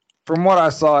 From what I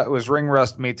saw, it was ring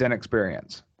rust meets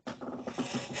inexperience.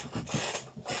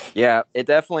 Yeah, it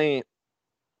definitely.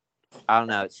 I don't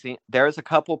know. There was a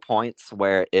couple points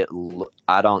where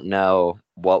I don't know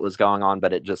what was going on,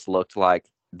 but it just looked like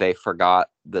they forgot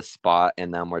the spot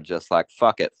and then were just like,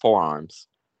 fuck it, forearms.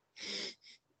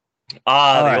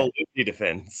 Ah, All the right. old Whitney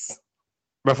defense.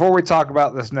 Before we talk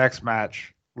about this next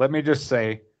match, let me just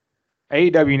say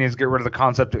AEW needs to get rid of the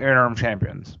concept of interim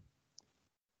champions.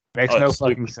 Makes Oh, no it's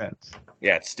fucking stupid. sense.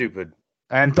 Yeah, it's stupid.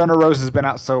 And Thunder Rose has been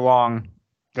out so long,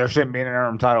 there shouldn't be an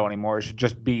interim title anymore. It should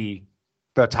just be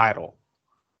the title.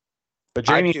 But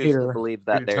I Jamie choose to Hayter believe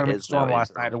that beat there Toni is no Storm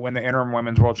last interim. night to win the interim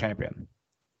women's world champion.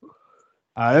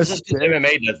 It's This is just 'cause big.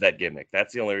 MMA does that gimmick.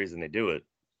 That's the only reason they do it.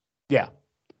 Yeah.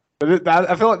 But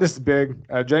I feel like this is big.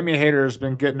 Jamie Hayter has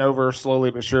been getting over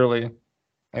slowly but surely.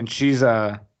 And she's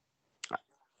pretty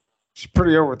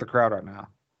over with the crowd right now.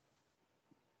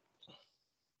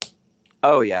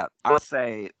 Oh, yeah. I would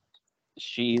say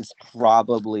she's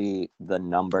probably the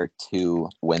number 2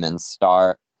 women's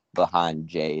star behind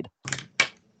Jade.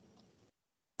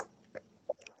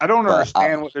 I don't But,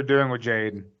 understand what they're doing with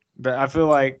Jade. But I feel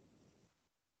like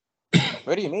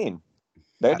What do you mean?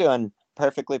 They're doing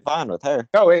perfectly fine with her.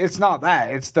 no, it's not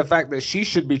that. It's the fact that she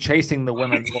should be chasing the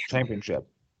women's world championship.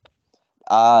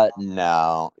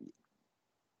 No. If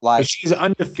Like, she's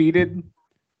undefeated,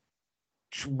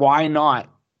 why not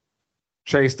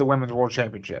chase the women's world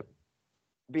championship?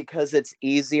 because it's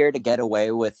easier to get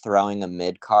away with throwing a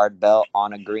mid-card belt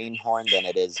on a greenhorn than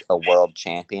it is a world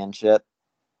championship.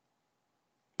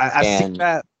 I see And-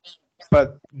 that,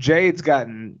 but Jade's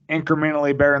gotten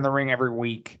incrementally better in the ring every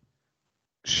week.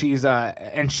 She's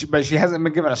but she hasn't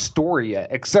been given a story yet,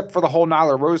 except for the whole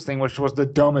Nyla Rose thing, which was the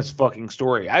dumbest fucking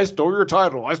story. I stole your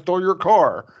title. I stole your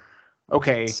car.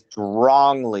 Okay.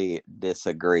 Strongly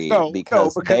disagree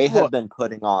because they have been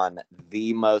putting on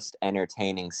the most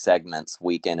entertaining segments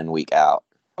week in and week out.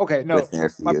 Okay, no. With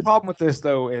their My feud. problem with this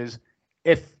though is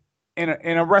if in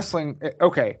a wrestling,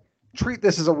 okay, treat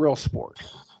this as a real sport.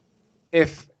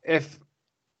 If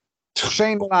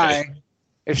Shane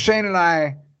and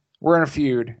I were in a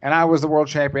feud and I was the world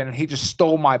champion and he just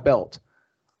stole my belt,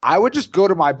 I would just go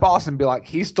to my boss and be like,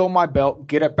 he stole my belt,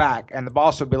 get it back. And the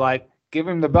boss would be like, give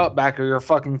him the belt back or you're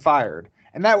fucking fired.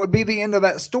 And that would be the end of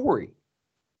that story.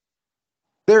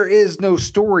 There is no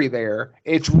story there.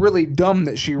 It's really dumb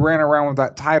that she ran around with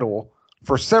that title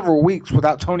for several weeks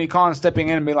without Tony Khan stepping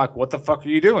in and be like, what the fuck are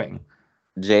you doing?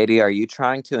 JD, are you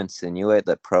trying to insinuate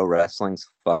that pro wrestling's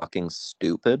fucking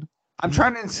stupid? I'm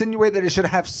trying to insinuate that it should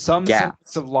have some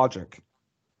sense of logic.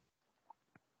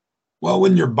 Well,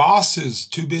 when your boss is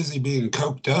too busy being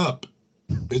coked up,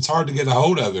 it's hard to get a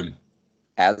hold of him.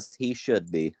 As he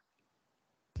should be.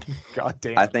 God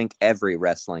damn. I think every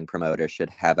wrestling promoter should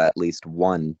have at least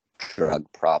one drug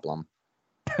problem.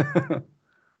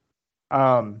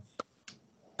 I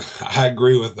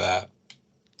agree with that.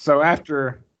 So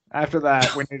after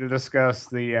that, we need to discuss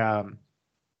the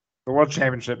World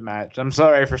Championship match. I'm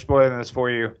sorry for spoiling this for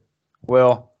you,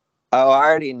 Will. Oh, I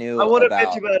already knew. I would have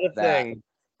about bet you about a that. thing.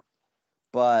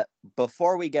 But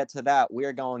before we get to that,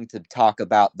 we're going to talk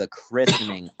about the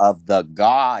christening of the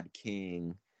God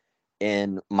King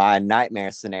in my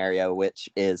nightmare scenario, which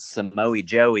is Samoa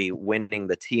Joey winning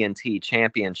the TNT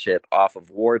Championship off of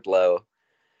Wardlow.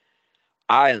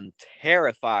 I am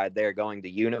terrified they're going to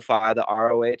unify the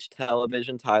ROH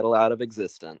television title out of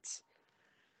existence.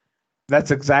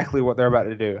 That's exactly what they're about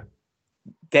to do.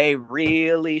 They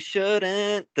really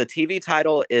shouldn't. The TV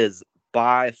title is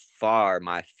by far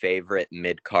my favorite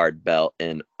mid-card belt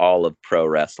in all of pro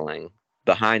wrestling.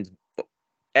 Behind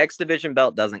X Division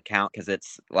belt doesn't count because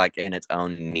it's like in its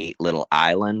own neat little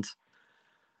island.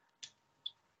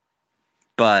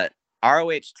 But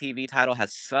ROH TV title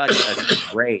has such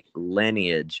a great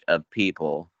lineage of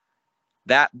people.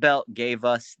 That belt gave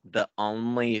us the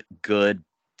only good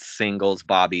singles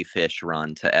Bobby Fish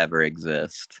run to ever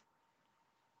exist.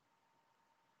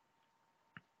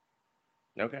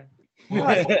 Okay.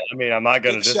 I mean, I'm not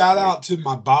going to Big shout out to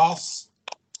my boss.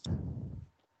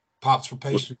 Pops for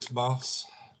Patience, boss.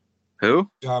 Who?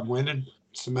 Job winning.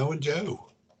 Samoa Joe.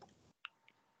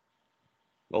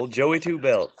 Old Joey Two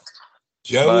Belt.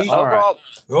 Joey. But overall,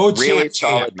 Oh, really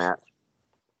champ. solid match.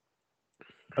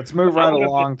 Let's move right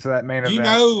along to that main event. You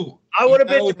know, I would have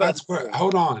bet you that's where.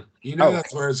 Hold on. You know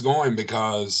that's where it's going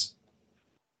because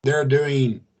they're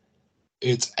doing.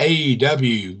 It's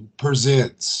AEW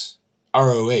presents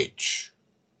ROH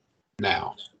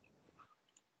now.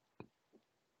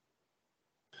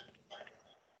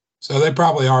 So they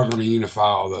probably are going to unify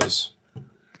all those.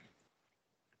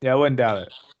 Yeah, I wouldn't doubt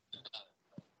it.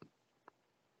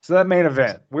 So that main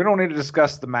event, we don't need to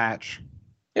discuss the match.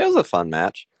 It was a fun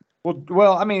match.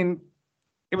 Well, I mean,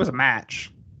 it was a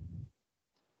match.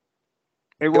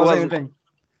 It wasn't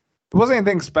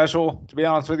anything special, to be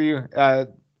honest with you.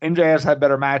 MJF's had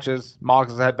better matches.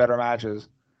 Mox has had better matches.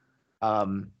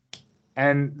 And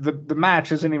the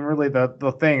match isn't even really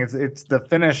the thing. It's the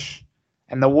finish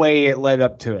and the way it led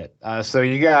up to it. So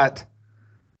you got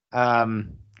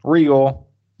Regal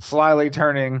slyly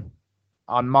turning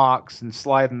on Mox and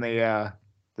sliding the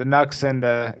Nux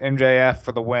into MJF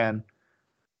for the win.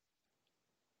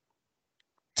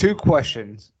 2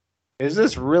 questions. Is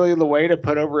this really the way to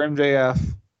put over MJF?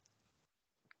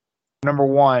 Number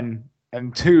 1.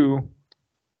 And 2,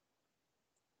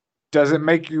 does it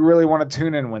make you really want to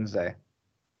tune in Wednesday?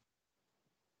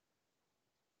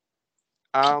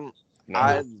 No.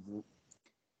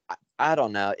 I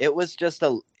don't know. It was just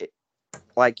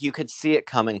like you could see it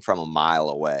coming from a mile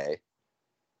away.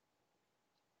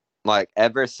 Like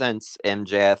ever since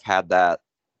MJF had that,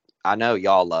 I know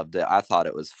y'all loved it. I thought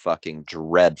it was fucking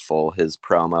dreadful, his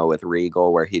promo with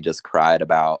Regal where he just cried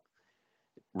about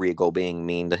Regal being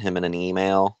mean to him in an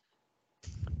email.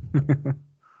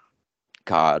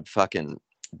 God, fucking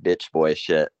bitch boy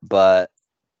shit. But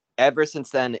ever since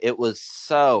then, it was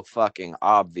so fucking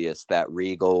obvious that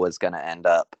Regal was going to end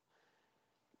up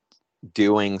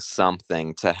doing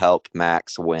something to help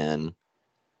Max win.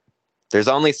 There's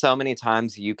only so many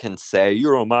times you can say, you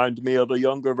remind me of a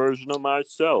younger version of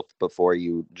myself before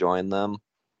you join them.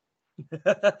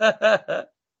 But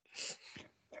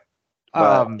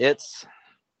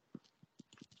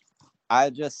I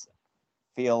just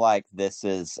feel like this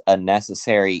is a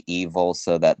necessary evil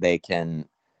so that they can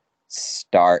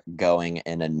start going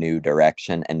in a new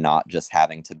direction and not just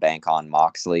having to bank on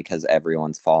Moxley because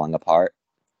everyone's falling apart.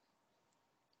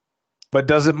 But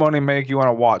does it only make you want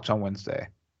to watch on Wednesday?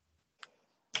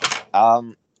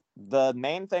 The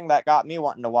main thing that got me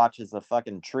wanting to watch is the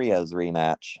fucking trios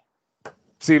rematch.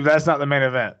 See, that's not the main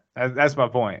event. That's my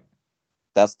point.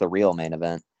 That's the real main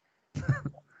event.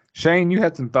 Shane, you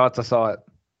had some thoughts. I saw it.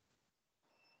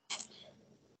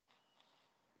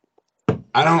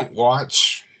 I don't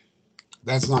watch.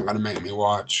 That's not going to make me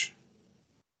watch.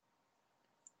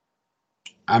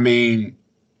 I mean,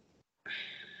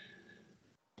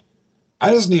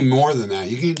 I just need more than that.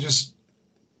 You can't just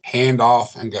hand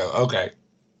off and go, okay,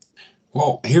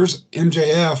 well, here's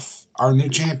MJF, our new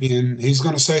champion. He's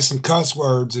going to say some cuss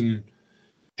words and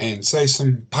say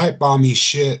some pipe bomby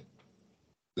shit.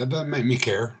 That doesn't make me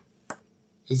care.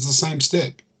 It's the same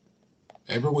stick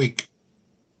every week.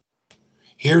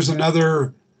 Here's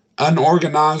another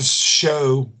unorganized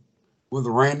show with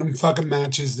random fucking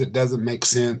matches that doesn't make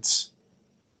sense.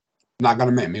 Not going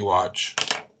to make me watch.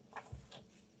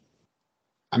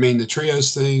 I mean, the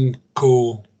trios thing,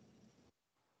 cool.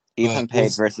 Ethan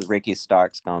Page versus Ricky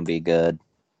Stark's going to be good.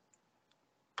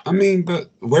 I mean, but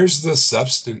where's the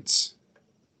substance?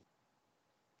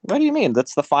 What do you mean?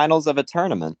 That's the finals of a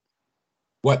tournament.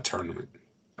 What tournament?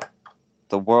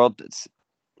 The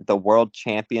World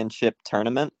Championship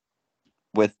tournament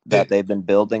that they've been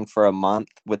building for a month,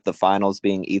 with the finals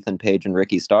being Ethan Page and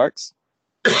Ricky Starks.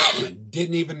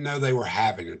 Didn't even know they were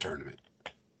having a tournament.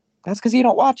 That's because you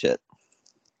don't watch it.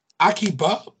 I keep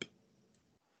up.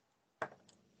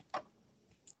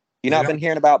 You not been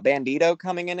hearing about Bandito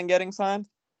coming in and getting signed?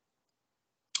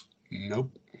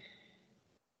 Nope.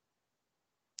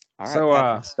 All right, So,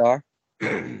 Patrick Star.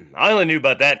 I only knew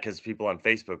about that because people on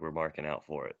Facebook were marking out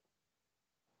for it.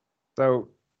 So,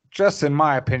 just in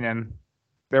my opinion,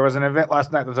 there was an event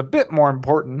last night that was a bit more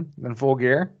important than Full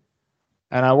Gear.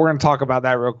 And we're going to talk about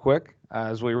that real quick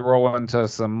as we roll into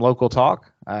some local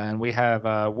talk. And we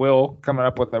have Will coming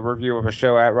up with a review of a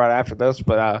show right after this.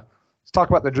 But let's talk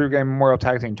about the Drew Game Memorial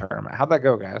Tag Team Tournament. How'd that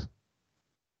go, guys?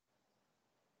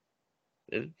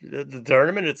 The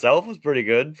tournament itself was pretty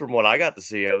good from what I got to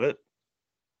see of it.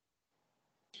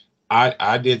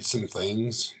 I did some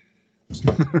things.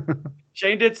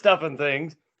 Shane did stuff and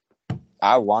things.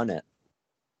 I won it.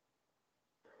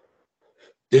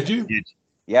 Did you?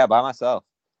 Yeah, by myself.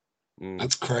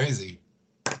 That's crazy.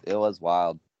 It was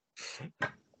wild.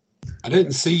 I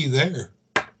didn't see you there.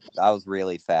 I was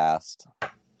really fast.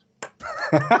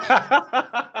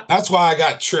 That's why I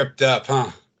got tripped up,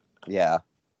 huh? Yeah.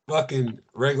 Fucking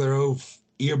regular old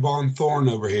earball thorn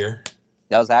over here.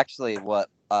 That was actually what,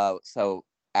 so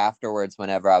afterwards,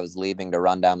 whenever I was leaving to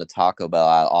run down to Taco Bell,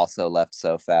 I also left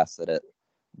so fast that it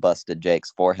busted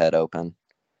Jake's forehead open.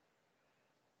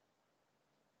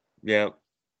 Yeah.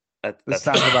 That That's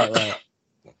sounds about right.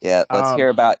 Yeah, let's hear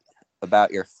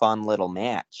about your fun little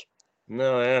match.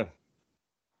 No, yeah.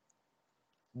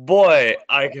 Boy,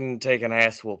 I can take an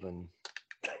ass whooping.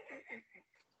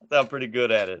 I'm pretty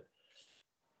good at it.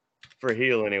 For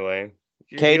heel, anyway.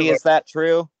 Katie, is that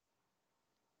true?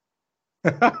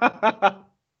 Yeah,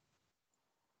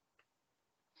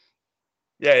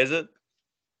 is it?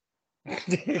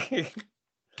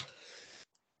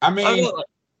 I I don't mean, know,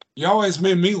 you always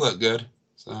made me look good.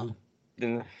 So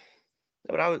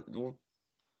but well,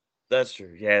 that's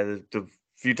true. Yeah, the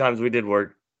few times we did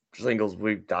work singles,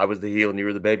 I was the heel and you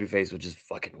were the babyface, which is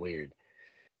fucking weird.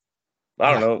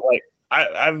 I don't know. Like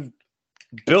I've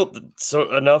built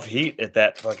enough heat at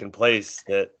that fucking place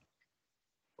that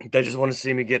they just want to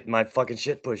see me get my fucking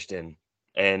shit pushed in.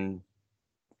 And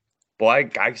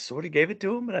boy, I sort of gave it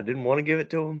to them, and I didn't want to give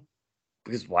it to them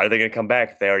because why are they gonna come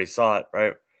back if they already saw it,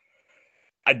 right?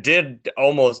 I did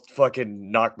almost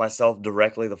fucking knock myself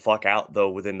directly the fuck out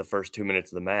though within the first 2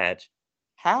 minutes of the match.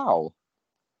 How?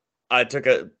 I took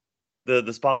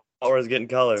the spot where I was getting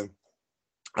color.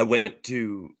 I went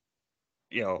to,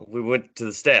 we went to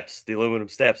the steps, the aluminum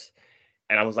steps,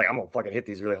 and I was like, I'm gonna fucking hit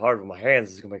these really hard with my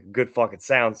hands. It's gonna make a good fucking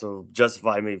sound, so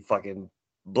justify me fucking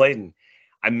blading.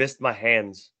 I missed my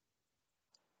hands.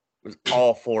 It was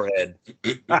all forehead.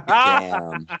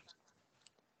 Damn.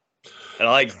 And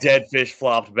I like dead fish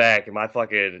flopped back, and my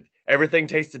fucking everything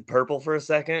tasted purple for a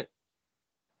second.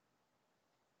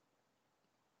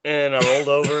 And I rolled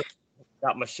over,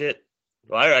 got my shit.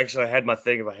 Well, I had my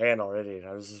thing in my hand already, and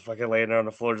I was just fucking laying there on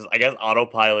the floor, just I guess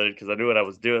autopiloted because I knew what I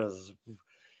was doing.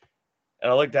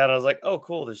 And I looked down, and I was like, "Oh,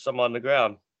 cool! There's some on the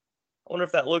ground. I wonder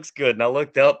if that looks good." And I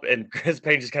looked up, and Chris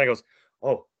Payne just kind of goes,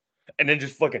 "Oh," and then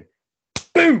just fucking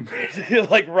boom,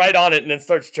 like right on it, and then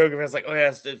starts choking me. I was like, "Oh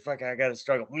yeah, fuck, I gotta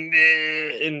struggle."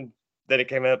 And then it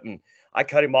came up, and I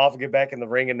cut him off and get back in the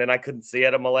ring, and then I couldn't see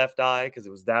out of my left eye because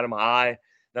it was down in my eye. And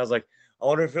I was like, "I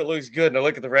wonder if it looks good." And I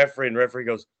look at the referee, and the referee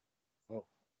goes, "Oh."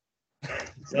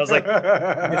 So I was like,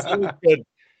 "Yes, it looks good."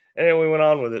 And then we went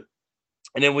on with it,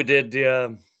 and then we did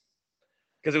the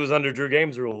because it was under Drew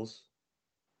Games rules.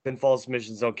 Pinfall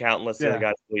submissions don't count unless the other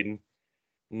guy's bleeding.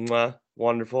 Mwah,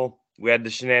 wonderful. We had the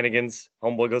shenanigans.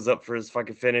 Homeboy goes up for his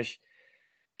fucking finish.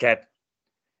 Cat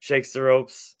shakes the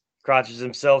ropes, crotches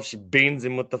himself. She beans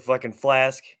him with the fucking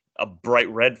flask. A bright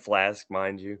red flask,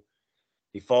 mind you.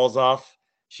 He falls off.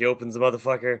 She opens the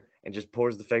motherfucker and just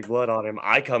pours the fake blood on him.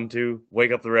 I come to,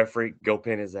 wake up the referee, go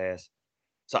pin his ass.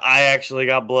 So I actually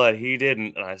got blood. He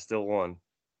didn't, and I still won.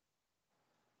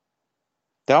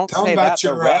 Don't Tell say him that. about The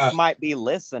your, ref might be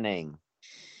listening.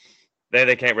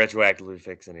 They can't retroactively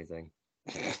fix anything.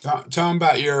 Tell him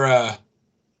about your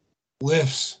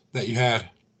lifts that you had.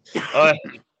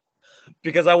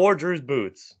 Because I wore Drew's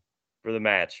boots for the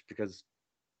match because,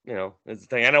 it's the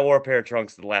thing. And I wore a pair of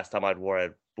trunks the last time I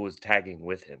was tagging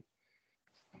with him.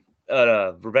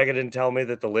 Rebecca didn't tell me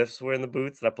that the lifts were in the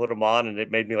boots, and I put them on, and it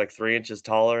made me like 3 inches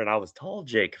taller, and I was tall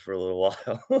Jake for a little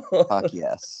while. Fuck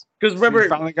yes. Because remember, So you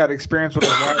finally got experience with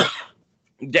the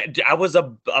wife. I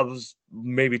was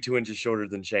maybe 2 inches shorter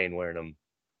than Shane wearing them.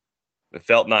 It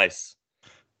felt nice.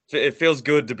 It feels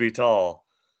good to be tall.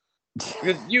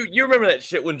 Because you remember that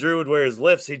shit when Drew would wear his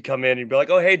lifts, he'd come in and he'd be like,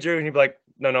 "Oh, hey, Drew," and he'd be like,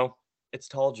 "No, it's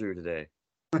tall Drew today.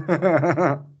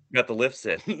 Got the lifts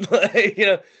in."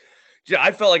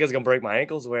 I felt like I was gonna break my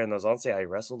ankles wearing those. Honestly, I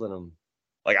wrestled in them.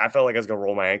 Like I felt like I was gonna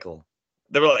roll my ankle.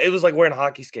 It was like wearing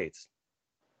hockey skates.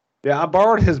 Yeah, I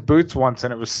borrowed his boots once,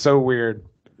 and it was so weird.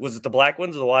 Was it the black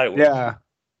ones or the white ones? Yeah,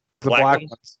 the black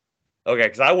ones. Okay,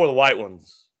 because I wore the white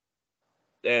ones,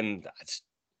 and I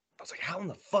was like, "How in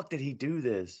the fuck did he do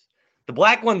this?" The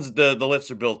black ones, the lifts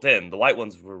are built in. The white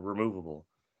ones were removable.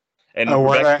 And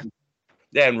were they?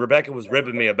 Yeah, and Rebecca was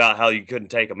ribbing me about how you couldn't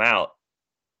take them out.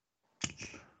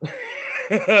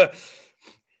 And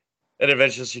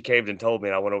eventually she caved and told me,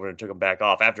 and I went over and took them back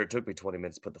off after it took me 20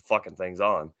 minutes to put the fucking things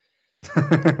on.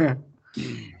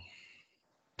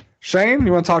 Shane,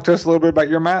 you want to talk to us a little bit about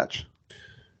your match?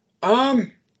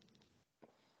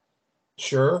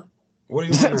 Sure. What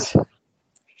do you want?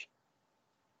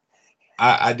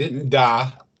 I didn't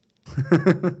die.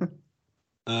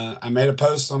 I made a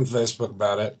post on Facebook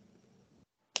about it.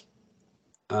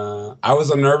 I was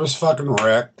a nervous fucking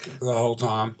wreck the whole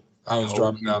time I was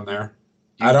driving down there.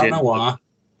 I don't know why.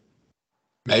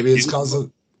 Maybe it's because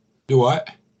of... Do what?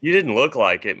 You didn't look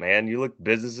like it, man. You looked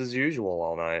business as usual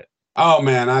all night. Oh,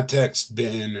 man, I texted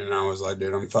Ben, and I was like,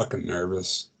 dude, I'm fucking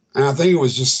nervous. And I think it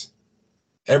was just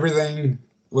everything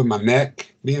with my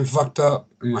neck being fucked up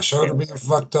and my shoulder being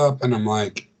fucked up. And I'm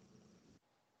like,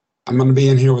 I'm going to be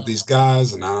in here with these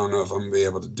guys, and I don't know if I'm going to be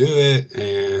able to do it.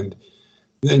 And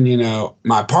then,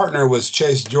 my partner was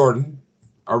Chase Jordan,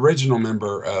 original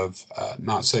member of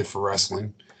Not Safe for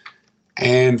Wrestling.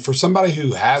 And for somebody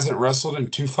who hasn't wrestled in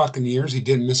 2 fucking years, he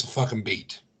didn't miss a fucking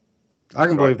beat. I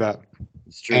can believe that.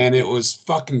 It's true. And it was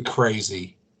fucking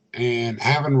crazy. And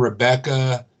having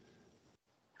Rebecca,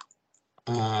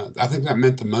 I think that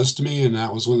meant the most to me. And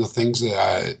that was one of the things that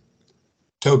I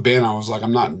told Ben. I was like,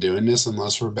 I'm not doing this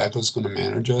unless Rebecca's going to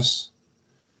manage us.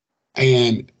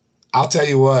 And I'll tell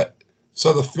you what.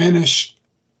 So the finish,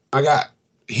 I got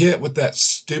hit with that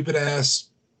stupid ass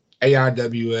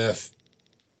AIWF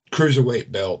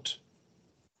cruiserweight belt.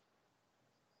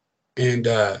 And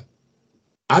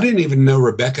I didn't even know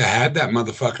Rebecca had that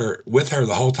motherfucker with her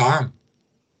the whole time.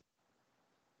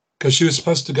 Because she was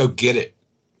supposed to go get it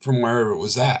from wherever it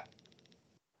was at.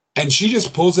 And she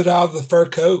just pulls it out of the fur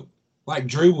coat like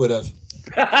Drew would have.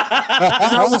 And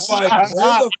I was like,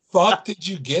 where the fuck did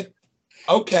you get?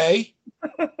 Okay.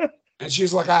 And she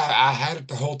was like, I had it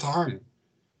the whole time.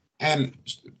 And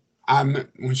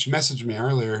when she messaged me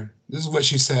earlier, this is what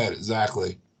she said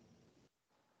exactly.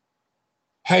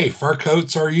 Hey, fur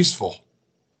coats are useful.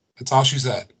 That's all she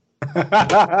said. And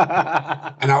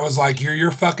I was like, you're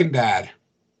your fucking dad.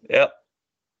 Yep.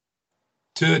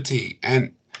 To a T.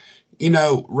 And,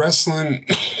 wrestling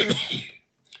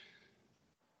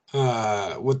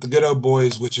with the Good Old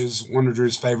Boys, which is one of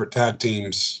Drew's favorite tag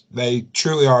teams, they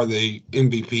truly are the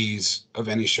MVPs of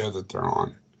any show that they're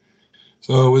on.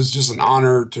 So it was just an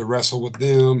honor to wrestle with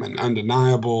them, and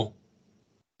undeniable.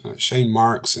 Shane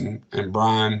Marks and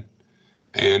Brian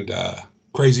and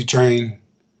Crazy Train,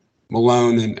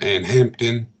 Malone and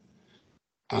Hampton.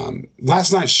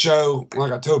 Last night's show,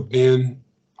 like I told Ben,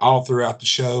 all throughout the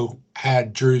show,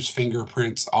 had Drew's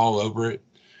fingerprints all over it.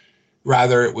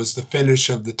 Rather, it was the finish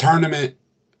of the tournament,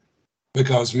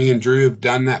 because me and Drew have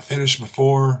done that finish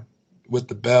before with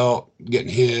the belt,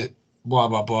 getting hit, blah,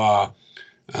 blah, blah.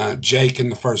 Jake in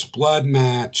the First Blood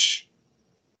match,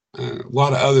 a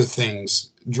lot of other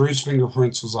things. Drew's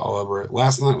fingerprints was all over it.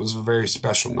 Last night was a very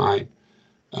special night.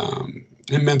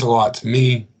 It meant a lot to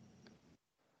me.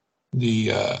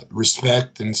 The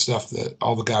respect and stuff that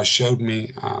all the guys showed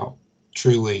me, I'll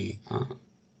truly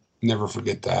never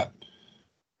forget that.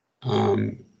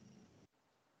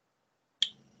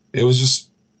 It was just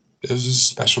a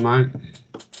special night.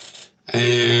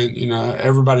 And,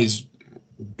 everybody's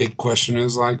big question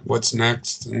is like, what's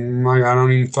next? And I'm like, I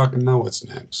don't even fucking know what's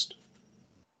next.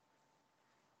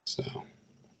 So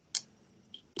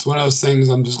it's one of those things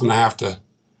I'm just going to have to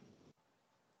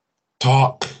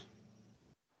talk,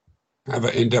 have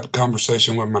an in-depth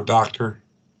conversation with my doctor,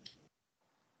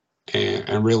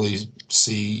 and really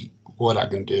see what I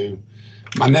can do.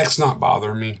 My neck's not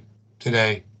bothering me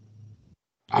today.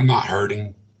 I'm not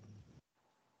hurting.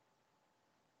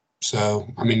 So,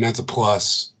 that's a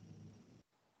plus.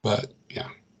 But, yeah.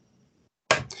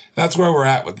 That's where we're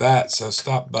at with that, so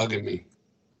stop bugging me.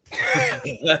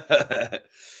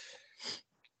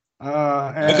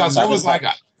 Because I was like,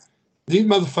 these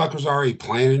motherfuckers are already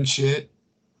planning shit.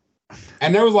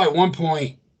 And there was like one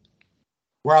point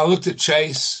where I looked at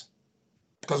Chase,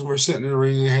 because we're sitting in the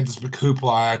ring and they had this big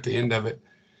hoopla at the end of it.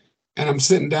 And I'm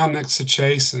sitting down next to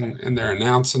Chase, and they're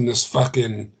announcing this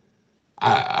fucking,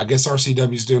 I guess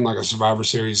RCW's doing like a Survivor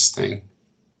Series thing.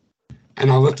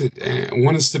 And I looked at, and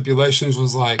one of the stipulations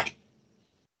was like,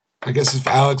 I guess if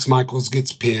Alex Michaels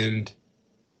gets pinned,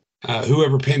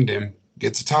 whoever pinned him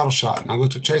gets a title shot. And I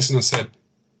looked at Chase and I said,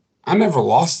 I never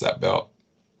lost that belt.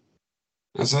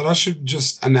 I said, I should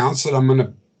just announce that I'm going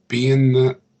to be in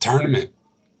the tournament.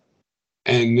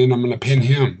 And then I'm going to pin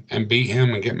him and beat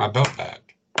him and get my belt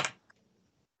back.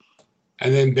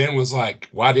 And then Ben was like,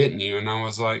 why didn't you? And I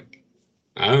was like,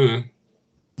 I don't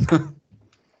know.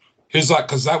 He was like,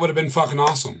 because that would have been fucking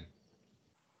awesome.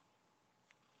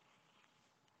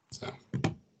 So,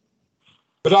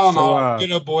 but all in all,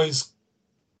 Good Old Boys,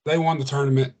 they won the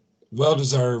tournament. Well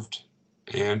deserved.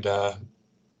 And it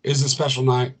was a special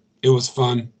night. It was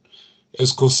fun. It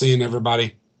was cool seeing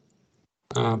everybody.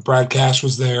 Brad Cash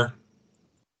was there.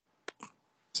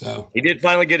 So he did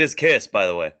finally get his kiss, by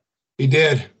the way. He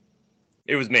did.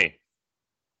 It was me.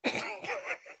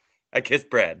 I kissed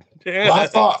Brad. Well, I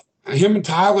thought him and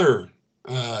Tyler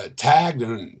tagged,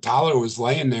 and Tyler was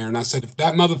laying there, and I said, if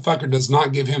that motherfucker does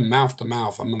not give him mouth to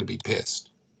mouth, I'm going to be pissed.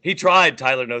 He tried.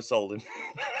 Tyler no-sold him.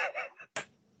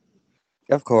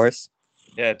 Of course.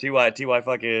 Yeah, TY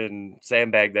fucking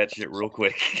sandbagged that shit real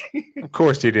quick. Of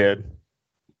course he did.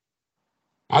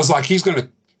 I was like, he's gonna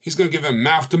give him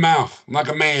mouth to mouth like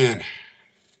a man.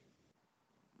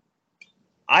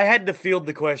 I had to field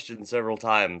the question several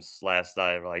times last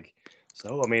night. Like,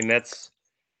 so, is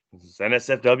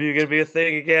NSFW going to be a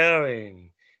thing again?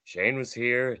 Shane was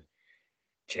here.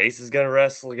 Chase is going to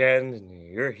wrestle again.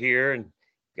 And you're here. And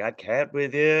you got Cat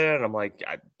with you. And I'm like,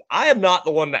 I am not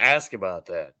the one to ask about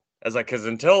that. I was like, because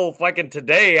until fucking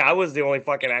today, I was the only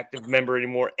fucking active member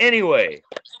anymore anyway.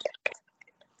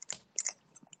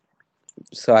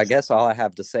 So I guess all I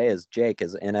have to say is, Jake,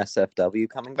 is NSFW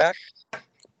coming back?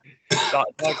 Talk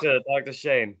to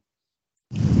Shane.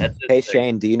 That's Hey,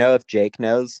 Shane, do you know if Jake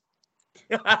knows?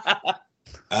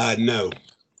 No,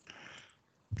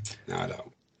 I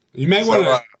don't. You may want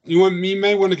to. You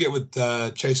may want to get with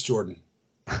Chase Jordan.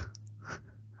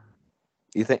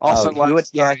 You think? Also, he would.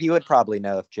 Yeah, he would probably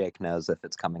know if Jake knows if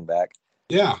it's coming back.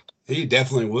 Yeah, he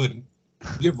definitely would.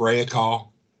 Give Ray a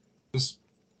call. Just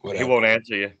whatever. He won't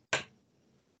answer you.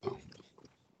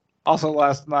 Also,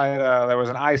 last night there was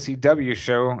an ICW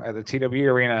show at the TW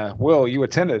Arena. Will, you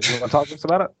attended? You want to talk to us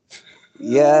about it?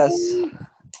 Yes.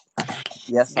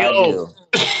 Yes, I do.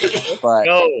 But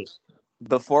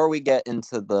before we get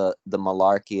into the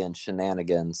malarkey and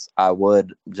shenanigans, I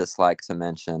would just like to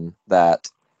mention that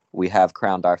we have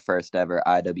crowned our first ever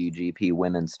IWGP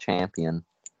Women's Champion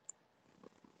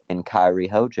in Kairi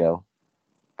Hojo.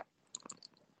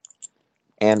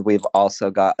 And we've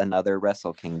also got another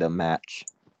Wrestle Kingdom match.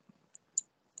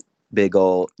 Big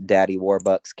ol' Daddy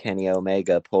Warbucks Kenny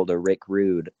Omega pulled a Rick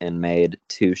Rude and made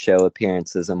 2 show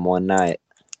appearances in one night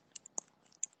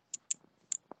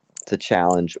to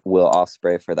challenge Will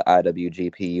Ospreay for the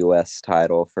IWGP US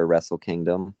title for Wrestle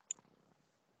Kingdom.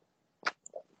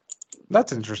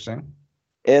 That's interesting.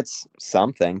 It's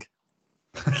something.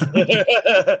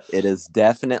 It is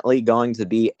definitely going to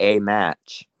be a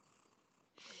match.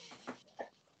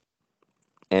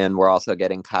 And we're also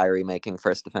getting Kairi making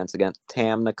first defense against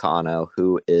Tam Nakano,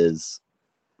 who is,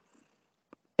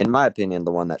 in my opinion,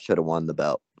 the one that should have won the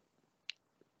belt.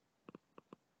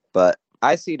 But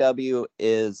ICW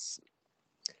it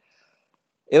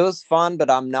was fun,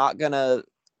 but I'm not going to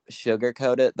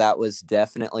sugarcoat it. That was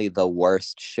definitely the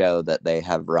worst show that they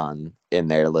have run in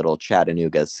their little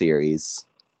Chattanooga series.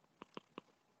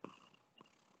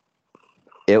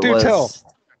 It was... Tell.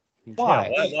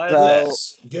 Why? So,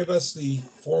 give us the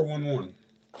 411.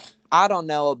 I don't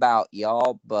know about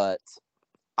y'all, but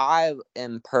I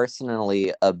am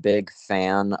personally a big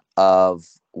fan of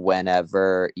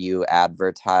whenever you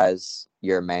advertise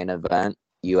your main event,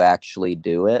 you actually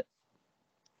do it.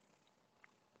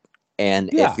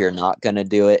 And if you're not going to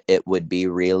do it, it would be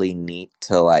really neat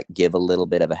to like give a little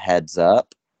bit of a heads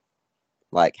up.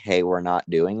 Like, hey, we're not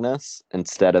doing this,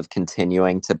 instead of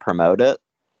continuing to promote it.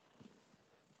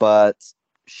 But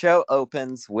show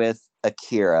opens with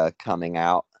Akira coming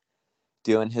out,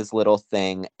 doing his little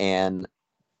thing, and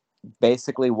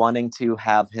basically wanting to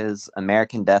have his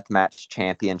American Deathmatch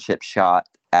Championship shot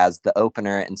as the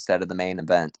opener instead of the main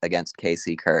event against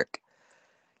Casey Kirk.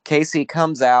 Casey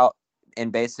comes out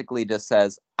and basically just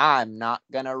says, I'm not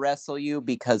going to wrestle you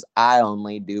because I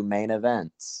only do main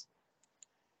events.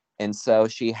 And so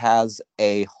she has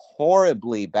a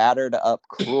horribly battered up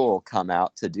Cruel come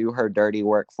out to do her dirty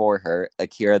work for her.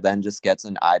 Akira then just gets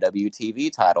an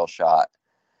IWTV title shot.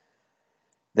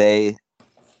 They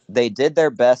did their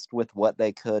best with what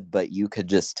they could, but you could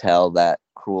just tell that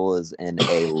Cruel is in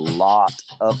a lot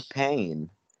of pain,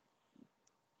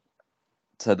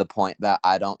 to the point that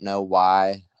I don't know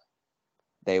why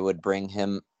they would bring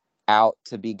him out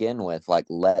to begin with. Like,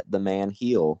 let the man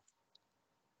heal.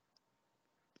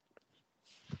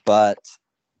 But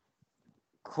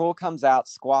Cruel comes out,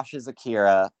 squashes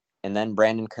Akira, and then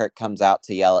Brandon Kirk comes out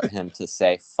to yell at him to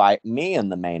say, fight me in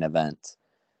the main event.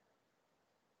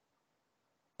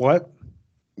 What?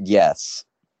 Yes.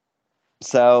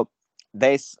 So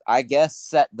they, I guess,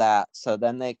 set that. So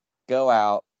then they go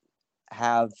out,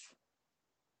 have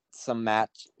some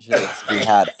matches. We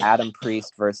had Adam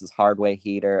Priest versus Hardway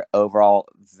Heater. Overall,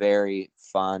 very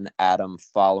fun. Adam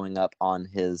following up on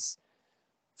his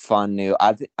fun new...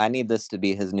 I need this to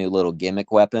be his new little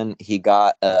gimmick weapon. He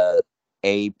got a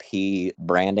AP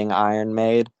branding iron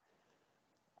made,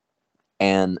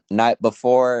 and night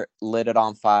before lit it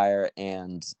on fire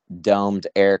and domed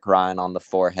Eric Ryan on the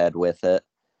forehead with it.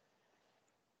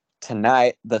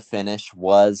 Tonight, the finish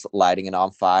was lighting it on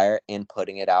fire and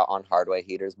putting it out on Hardway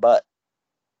Heater's butt.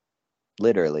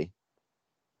 Literally.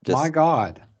 My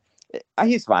God.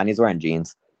 He's fine. He's wearing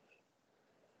jeans.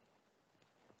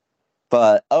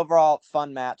 But overall,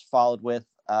 fun match, followed with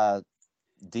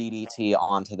DDT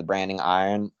onto the branding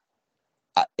iron.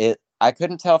 I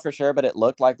couldn't tell for sure, but it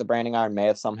looked like the branding iron may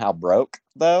have somehow broke,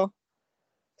 though.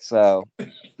 So,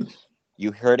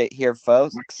 you heard it here,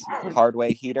 folks.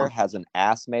 Hardway Heater has an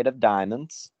ass made of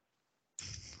diamonds.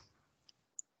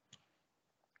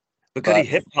 But could he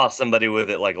hip toss somebody with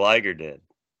it like Liger did?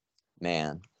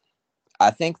 Man,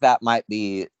 I think that might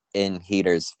be in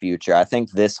Heater's future. I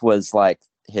think this was like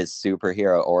his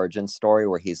superhero origin story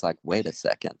where he's like, wait a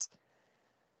second.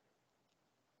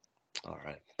 All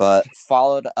right. But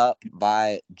followed up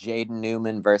by Jaden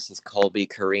Newman versus Colby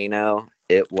Carino.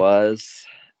 It was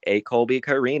a Colby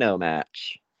Carino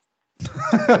match.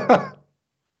 I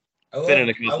love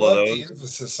The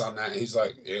emphasis on that. He's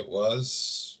like, it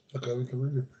was. Okay, we can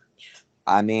rematch.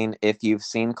 I mean, if you've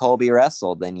seen Colby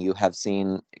wrestle, then you have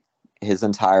seen his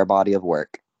entire body of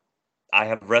work. I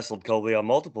have wrestled Colby on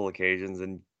multiple occasions,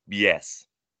 and yes.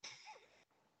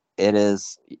 It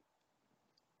is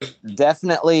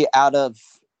definitely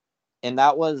and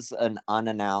that was an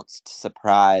unannounced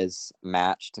surprise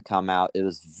match to come out. It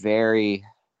was very,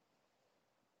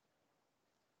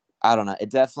 I don't know.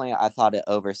 I thought it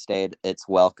overstayed its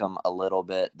welcome a little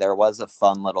bit. There was a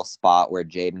fun little spot where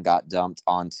Jaden got dumped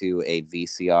onto a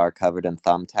VCR covered in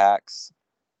thumbtacks.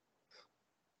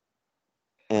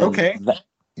 And Okay.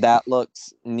 that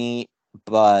looked neat,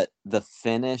 but the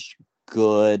finish,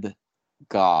 good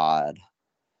God.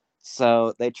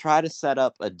 So they try to set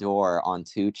up a door on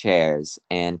 2 chairs,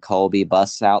 and Colby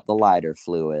busts out the lighter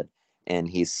fluid, and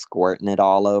he's squirting it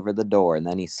all over the door, and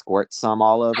then he squirts some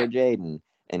all over Jaden,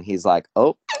 and he's like,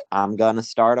 "Oh, I'm gonna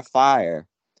start a fire."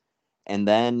 And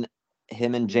then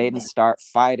him and Jaden start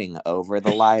fighting over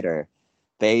the lighter.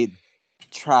 They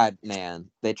tried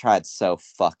so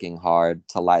fucking hard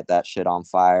to light that shit on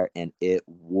fire, and it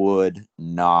would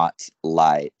not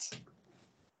light.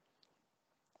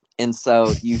 And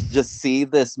so you just see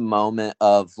this moment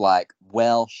of like,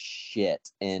 well, shit,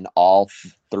 in all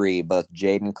 3, both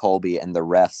Jaden, Colby, and the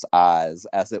ref's eyes,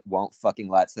 as it won't fucking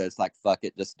light. So it's like, fuck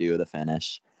it, just do the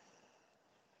finish.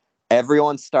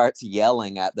 Everyone starts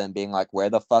yelling at them, being like,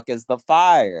 where the fuck is the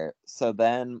fire? So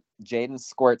then Jaden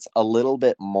squirts a little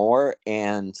bit more,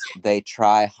 and they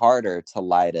try harder to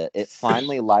light it. It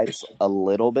finally lights a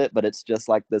little bit, but it's just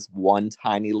like this one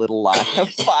tiny little line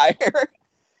of fire.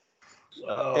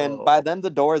 And by then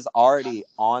the door is already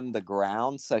on the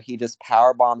ground, so he just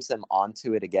power bombs him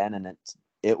onto it again, and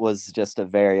it was just a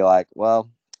very like, well,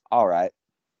 all right.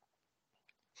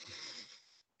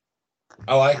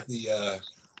 I like the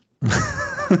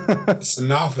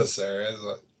synopsis there. It's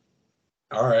like,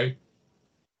 all right,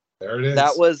 there it is.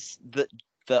 That was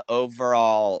the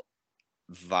overall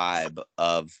vibe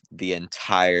of the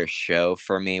entire show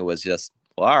for me, was just,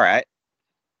 well, all right.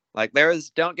 Like,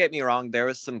 don't get me wrong, there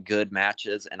was some good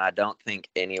matches, and I don't think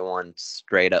anyone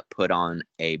straight up put on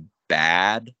a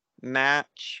bad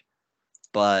match,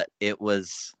 but there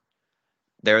was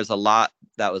a lot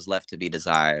that was left to be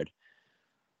desired.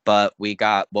 But we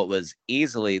got what was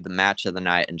easily the match of the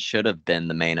night and should have been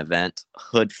the main event,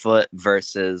 Hoodfoot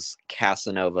versus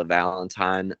Casanova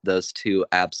Valentine. Those two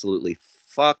absolutely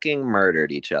fucking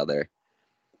murdered each other.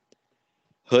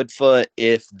 Hoodfoot,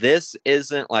 if this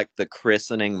isn't like the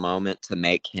christening moment to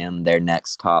make him their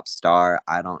next top star,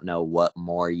 I don't know what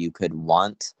more you could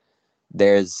want.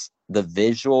 There's the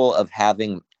visual of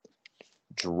having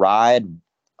dried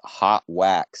hot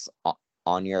wax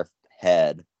on your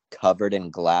head, covered in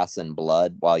glass and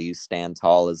blood, while you stand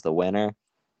tall as the winner.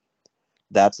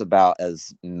 That's about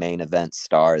as main event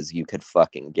star as you could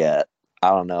fucking get. I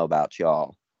don't know about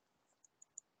y'all.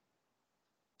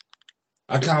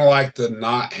 I kind of like to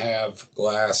not have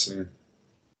glass and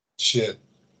shit.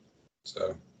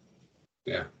 So,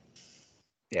 yeah.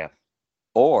 Yeah.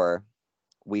 Or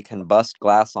we can bust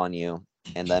glass on you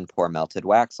and then pour melted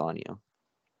wax on you.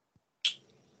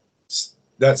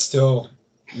 That's still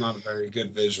not a very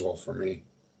good visual for me.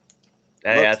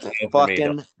 That's a no for me,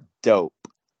 fucking dope.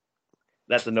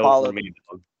 That's a no for me,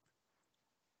 dog.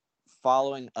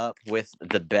 Following up with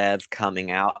the Bev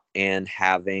coming out and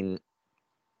having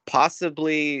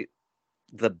possibly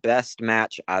the best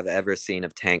match I've ever seen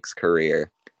of Tank's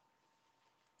career.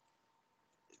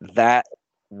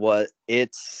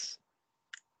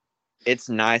 It's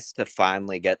nice to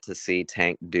finally get to see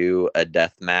Tank do a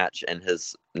death match and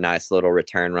his nice little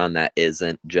return run that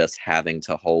isn't just having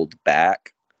to hold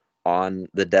back on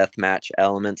the death match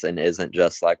elements and isn't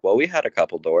just like, well, we had a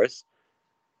couple doors.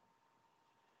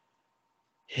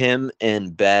 Him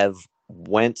and Bev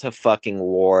went to fucking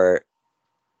war.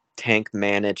 Tank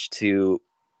managed to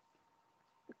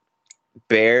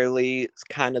barely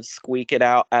kind of squeak it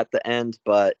out at the end,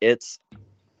 but it's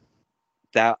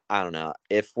that, I don't know.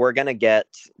 If we're going to get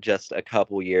just a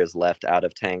couple years left out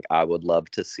of Tank, I would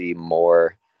love to see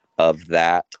more of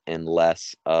that and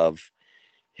less of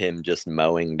him just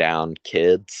mowing down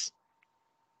kids.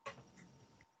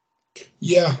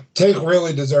 Yeah, Tank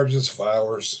really deserves his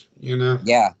flowers, you know?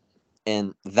 Yeah,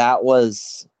 and that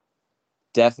was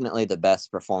definitely the best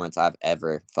performance I've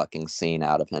ever fucking seen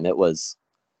out of him. It was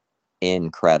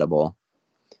incredible.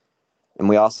 And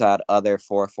we also had other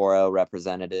 440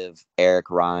 representative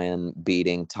Eric Ryan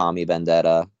beating Tommy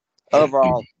Vendetta.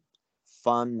 Overall,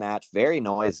 fun match, very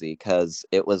noisy because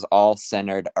it was all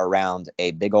centered around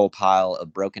a big old pile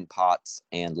of broken pots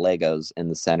and Legos in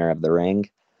the center of the ring.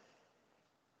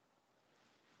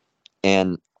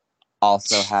 And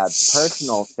also had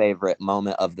personal favorite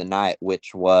moment of the night,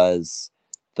 which was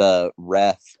the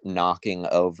ref knocking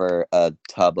over a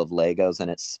tub of Legos and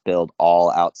it spilled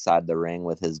all outside the ring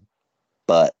with his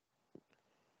butt.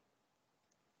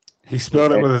 He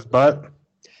spilled it with his butt?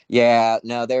 Yeah,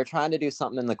 no, they were trying to do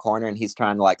something in the corner and he's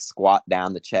trying to like squat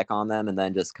down to check on them and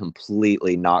then just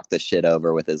completely knock the shit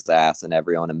over with his ass and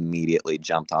everyone immediately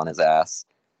jumped on his ass.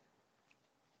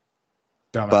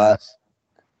 Dumbass. But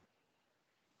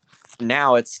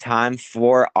now it's time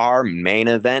for our main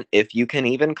event, if you can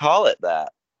even call it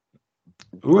that.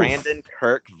 Oof. Brandon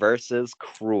Kirk versus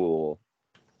Cruel.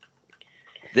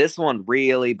 This one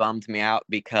really bummed me out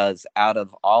because out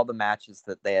of all the matches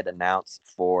that they had announced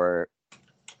for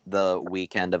the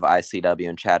weekend of ICW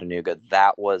in Chattanooga,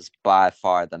 that was by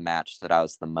far the match that I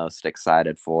was the most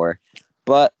excited for.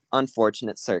 But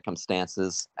unfortunate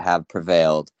circumstances have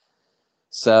prevailed.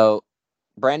 So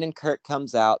Brandon Kirk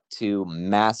comes out to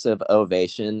massive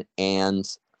ovation and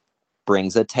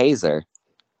brings a taser.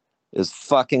 It was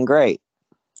fucking great.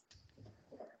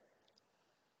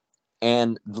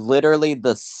 And literally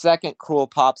the second Cruel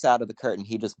pops out of the curtain,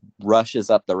 he just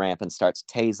rushes up the ramp and starts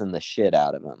tasing the shit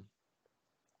out of him.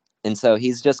 And so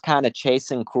he's just kind of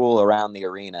chasing Cruel around the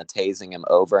arena, tasing him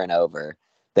over and over.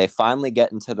 They finally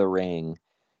get into the ring.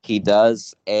 He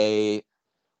does a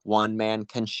one-man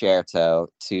concerto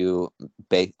to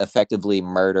effectively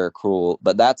murder Cruel,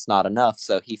 but that's not enough.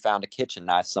 So he found a kitchen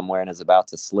knife somewhere and is about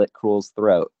to slit Cruel's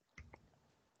throat.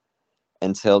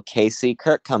 Until KC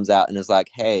Kirk comes out and is like,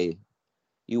 hey,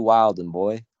 you wildin',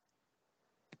 boy.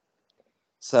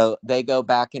 So they go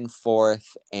back and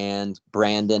forth, and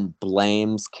Brandon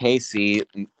blames Casey,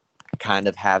 kind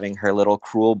of having her little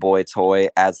Cruel boy toy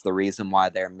as the reason why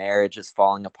their marriage is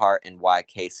falling apart and why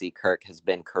KC Kirk has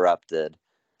been corrupted.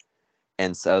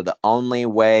 And so the only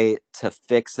way to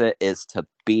fix it is to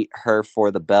beat her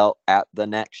for the belt at the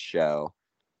next show.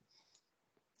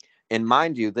 And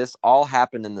mind you, this all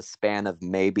happened in the span of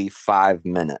maybe 5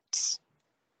 minutes.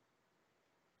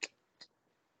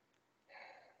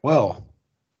 Well,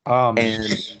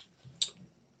 and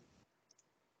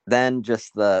then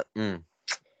just the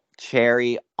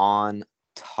cherry on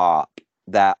top.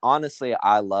 That honestly,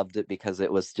 I loved it because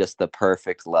it was just the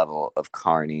perfect level of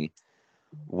Carney.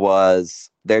 Was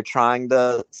they're trying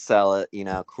to sell it, you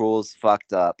know, Cruel's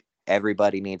fucked up.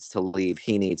 Everybody needs to leave.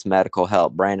 He needs medical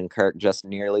help. Brandon Kirk just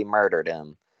nearly murdered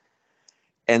him.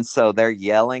 And so they're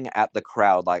yelling at the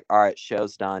crowd like, all right,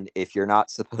 show's done. If you're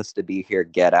not supposed to be here,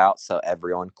 get out. So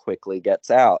everyone quickly gets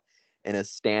out and is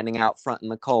standing out front in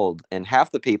the cold. And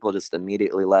half the people just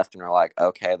immediately left and are like,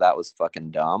 okay, that was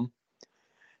fucking dumb.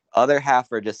 Other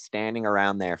half are just standing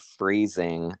around there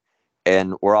freezing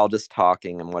and we're all just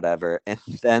talking and whatever. And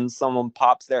then someone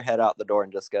pops their head out the door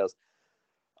and just goes,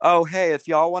 oh, hey, if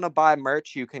y'all want to buy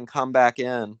merch, you can come back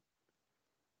in.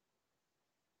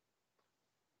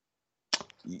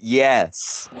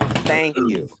 Yes. Thank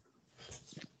you.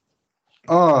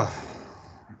 Well.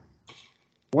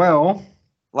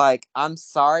 Like, I'm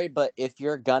sorry, but if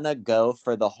you're gonna go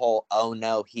for the whole, oh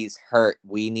no, he's hurt,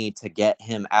 we need to get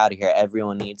him out of here,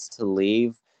 everyone needs to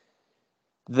leave,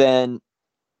 then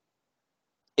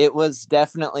it was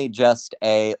definitely just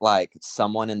a, like,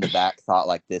 someone in the back thought,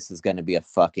 like, this is gonna be a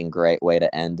fucking great way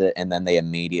to end it, and then they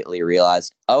immediately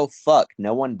realized, oh fuck,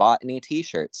 no one bought any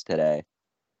t-shirts today.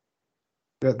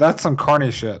 Yeah, that's some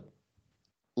carny shit.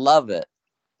 Love it.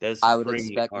 That's I would creamy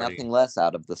expect carny. nothing less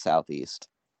out of the Southeast.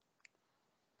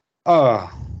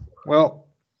 Well,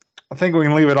 I think we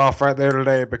can leave it off right there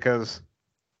today because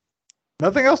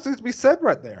nothing else needs to be said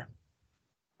right there.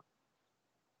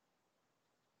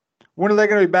 When are they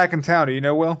going to be back in town? Do you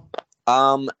know, Will?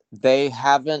 They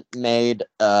haven't made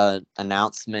an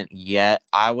announcement yet.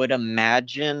 I would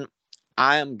imagine,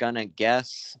 I am gonna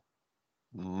guess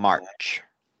March.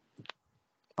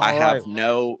 I have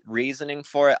no reasoning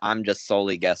for it. I'm just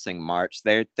solely guessing March.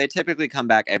 They typically come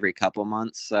back every couple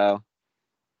months, so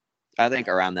I think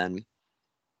around then.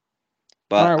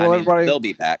 But well, everybody, they'll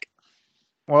be back.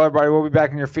 Well, everybody, we'll be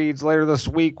back in your feeds later this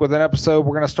week with an episode.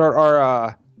 We're going to start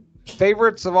our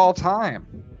favorites of all time.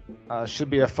 Should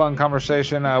be a fun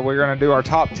conversation. We're going to do our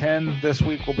top 10. This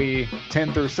week will be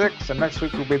 10 through 6, and next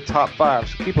week will be top 5.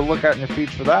 So keep a lookout in your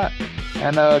feeds for that.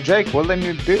 And Jake, what do they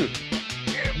need to do?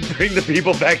 Bring the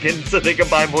people back in so they can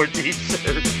buy more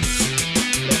t-shirts.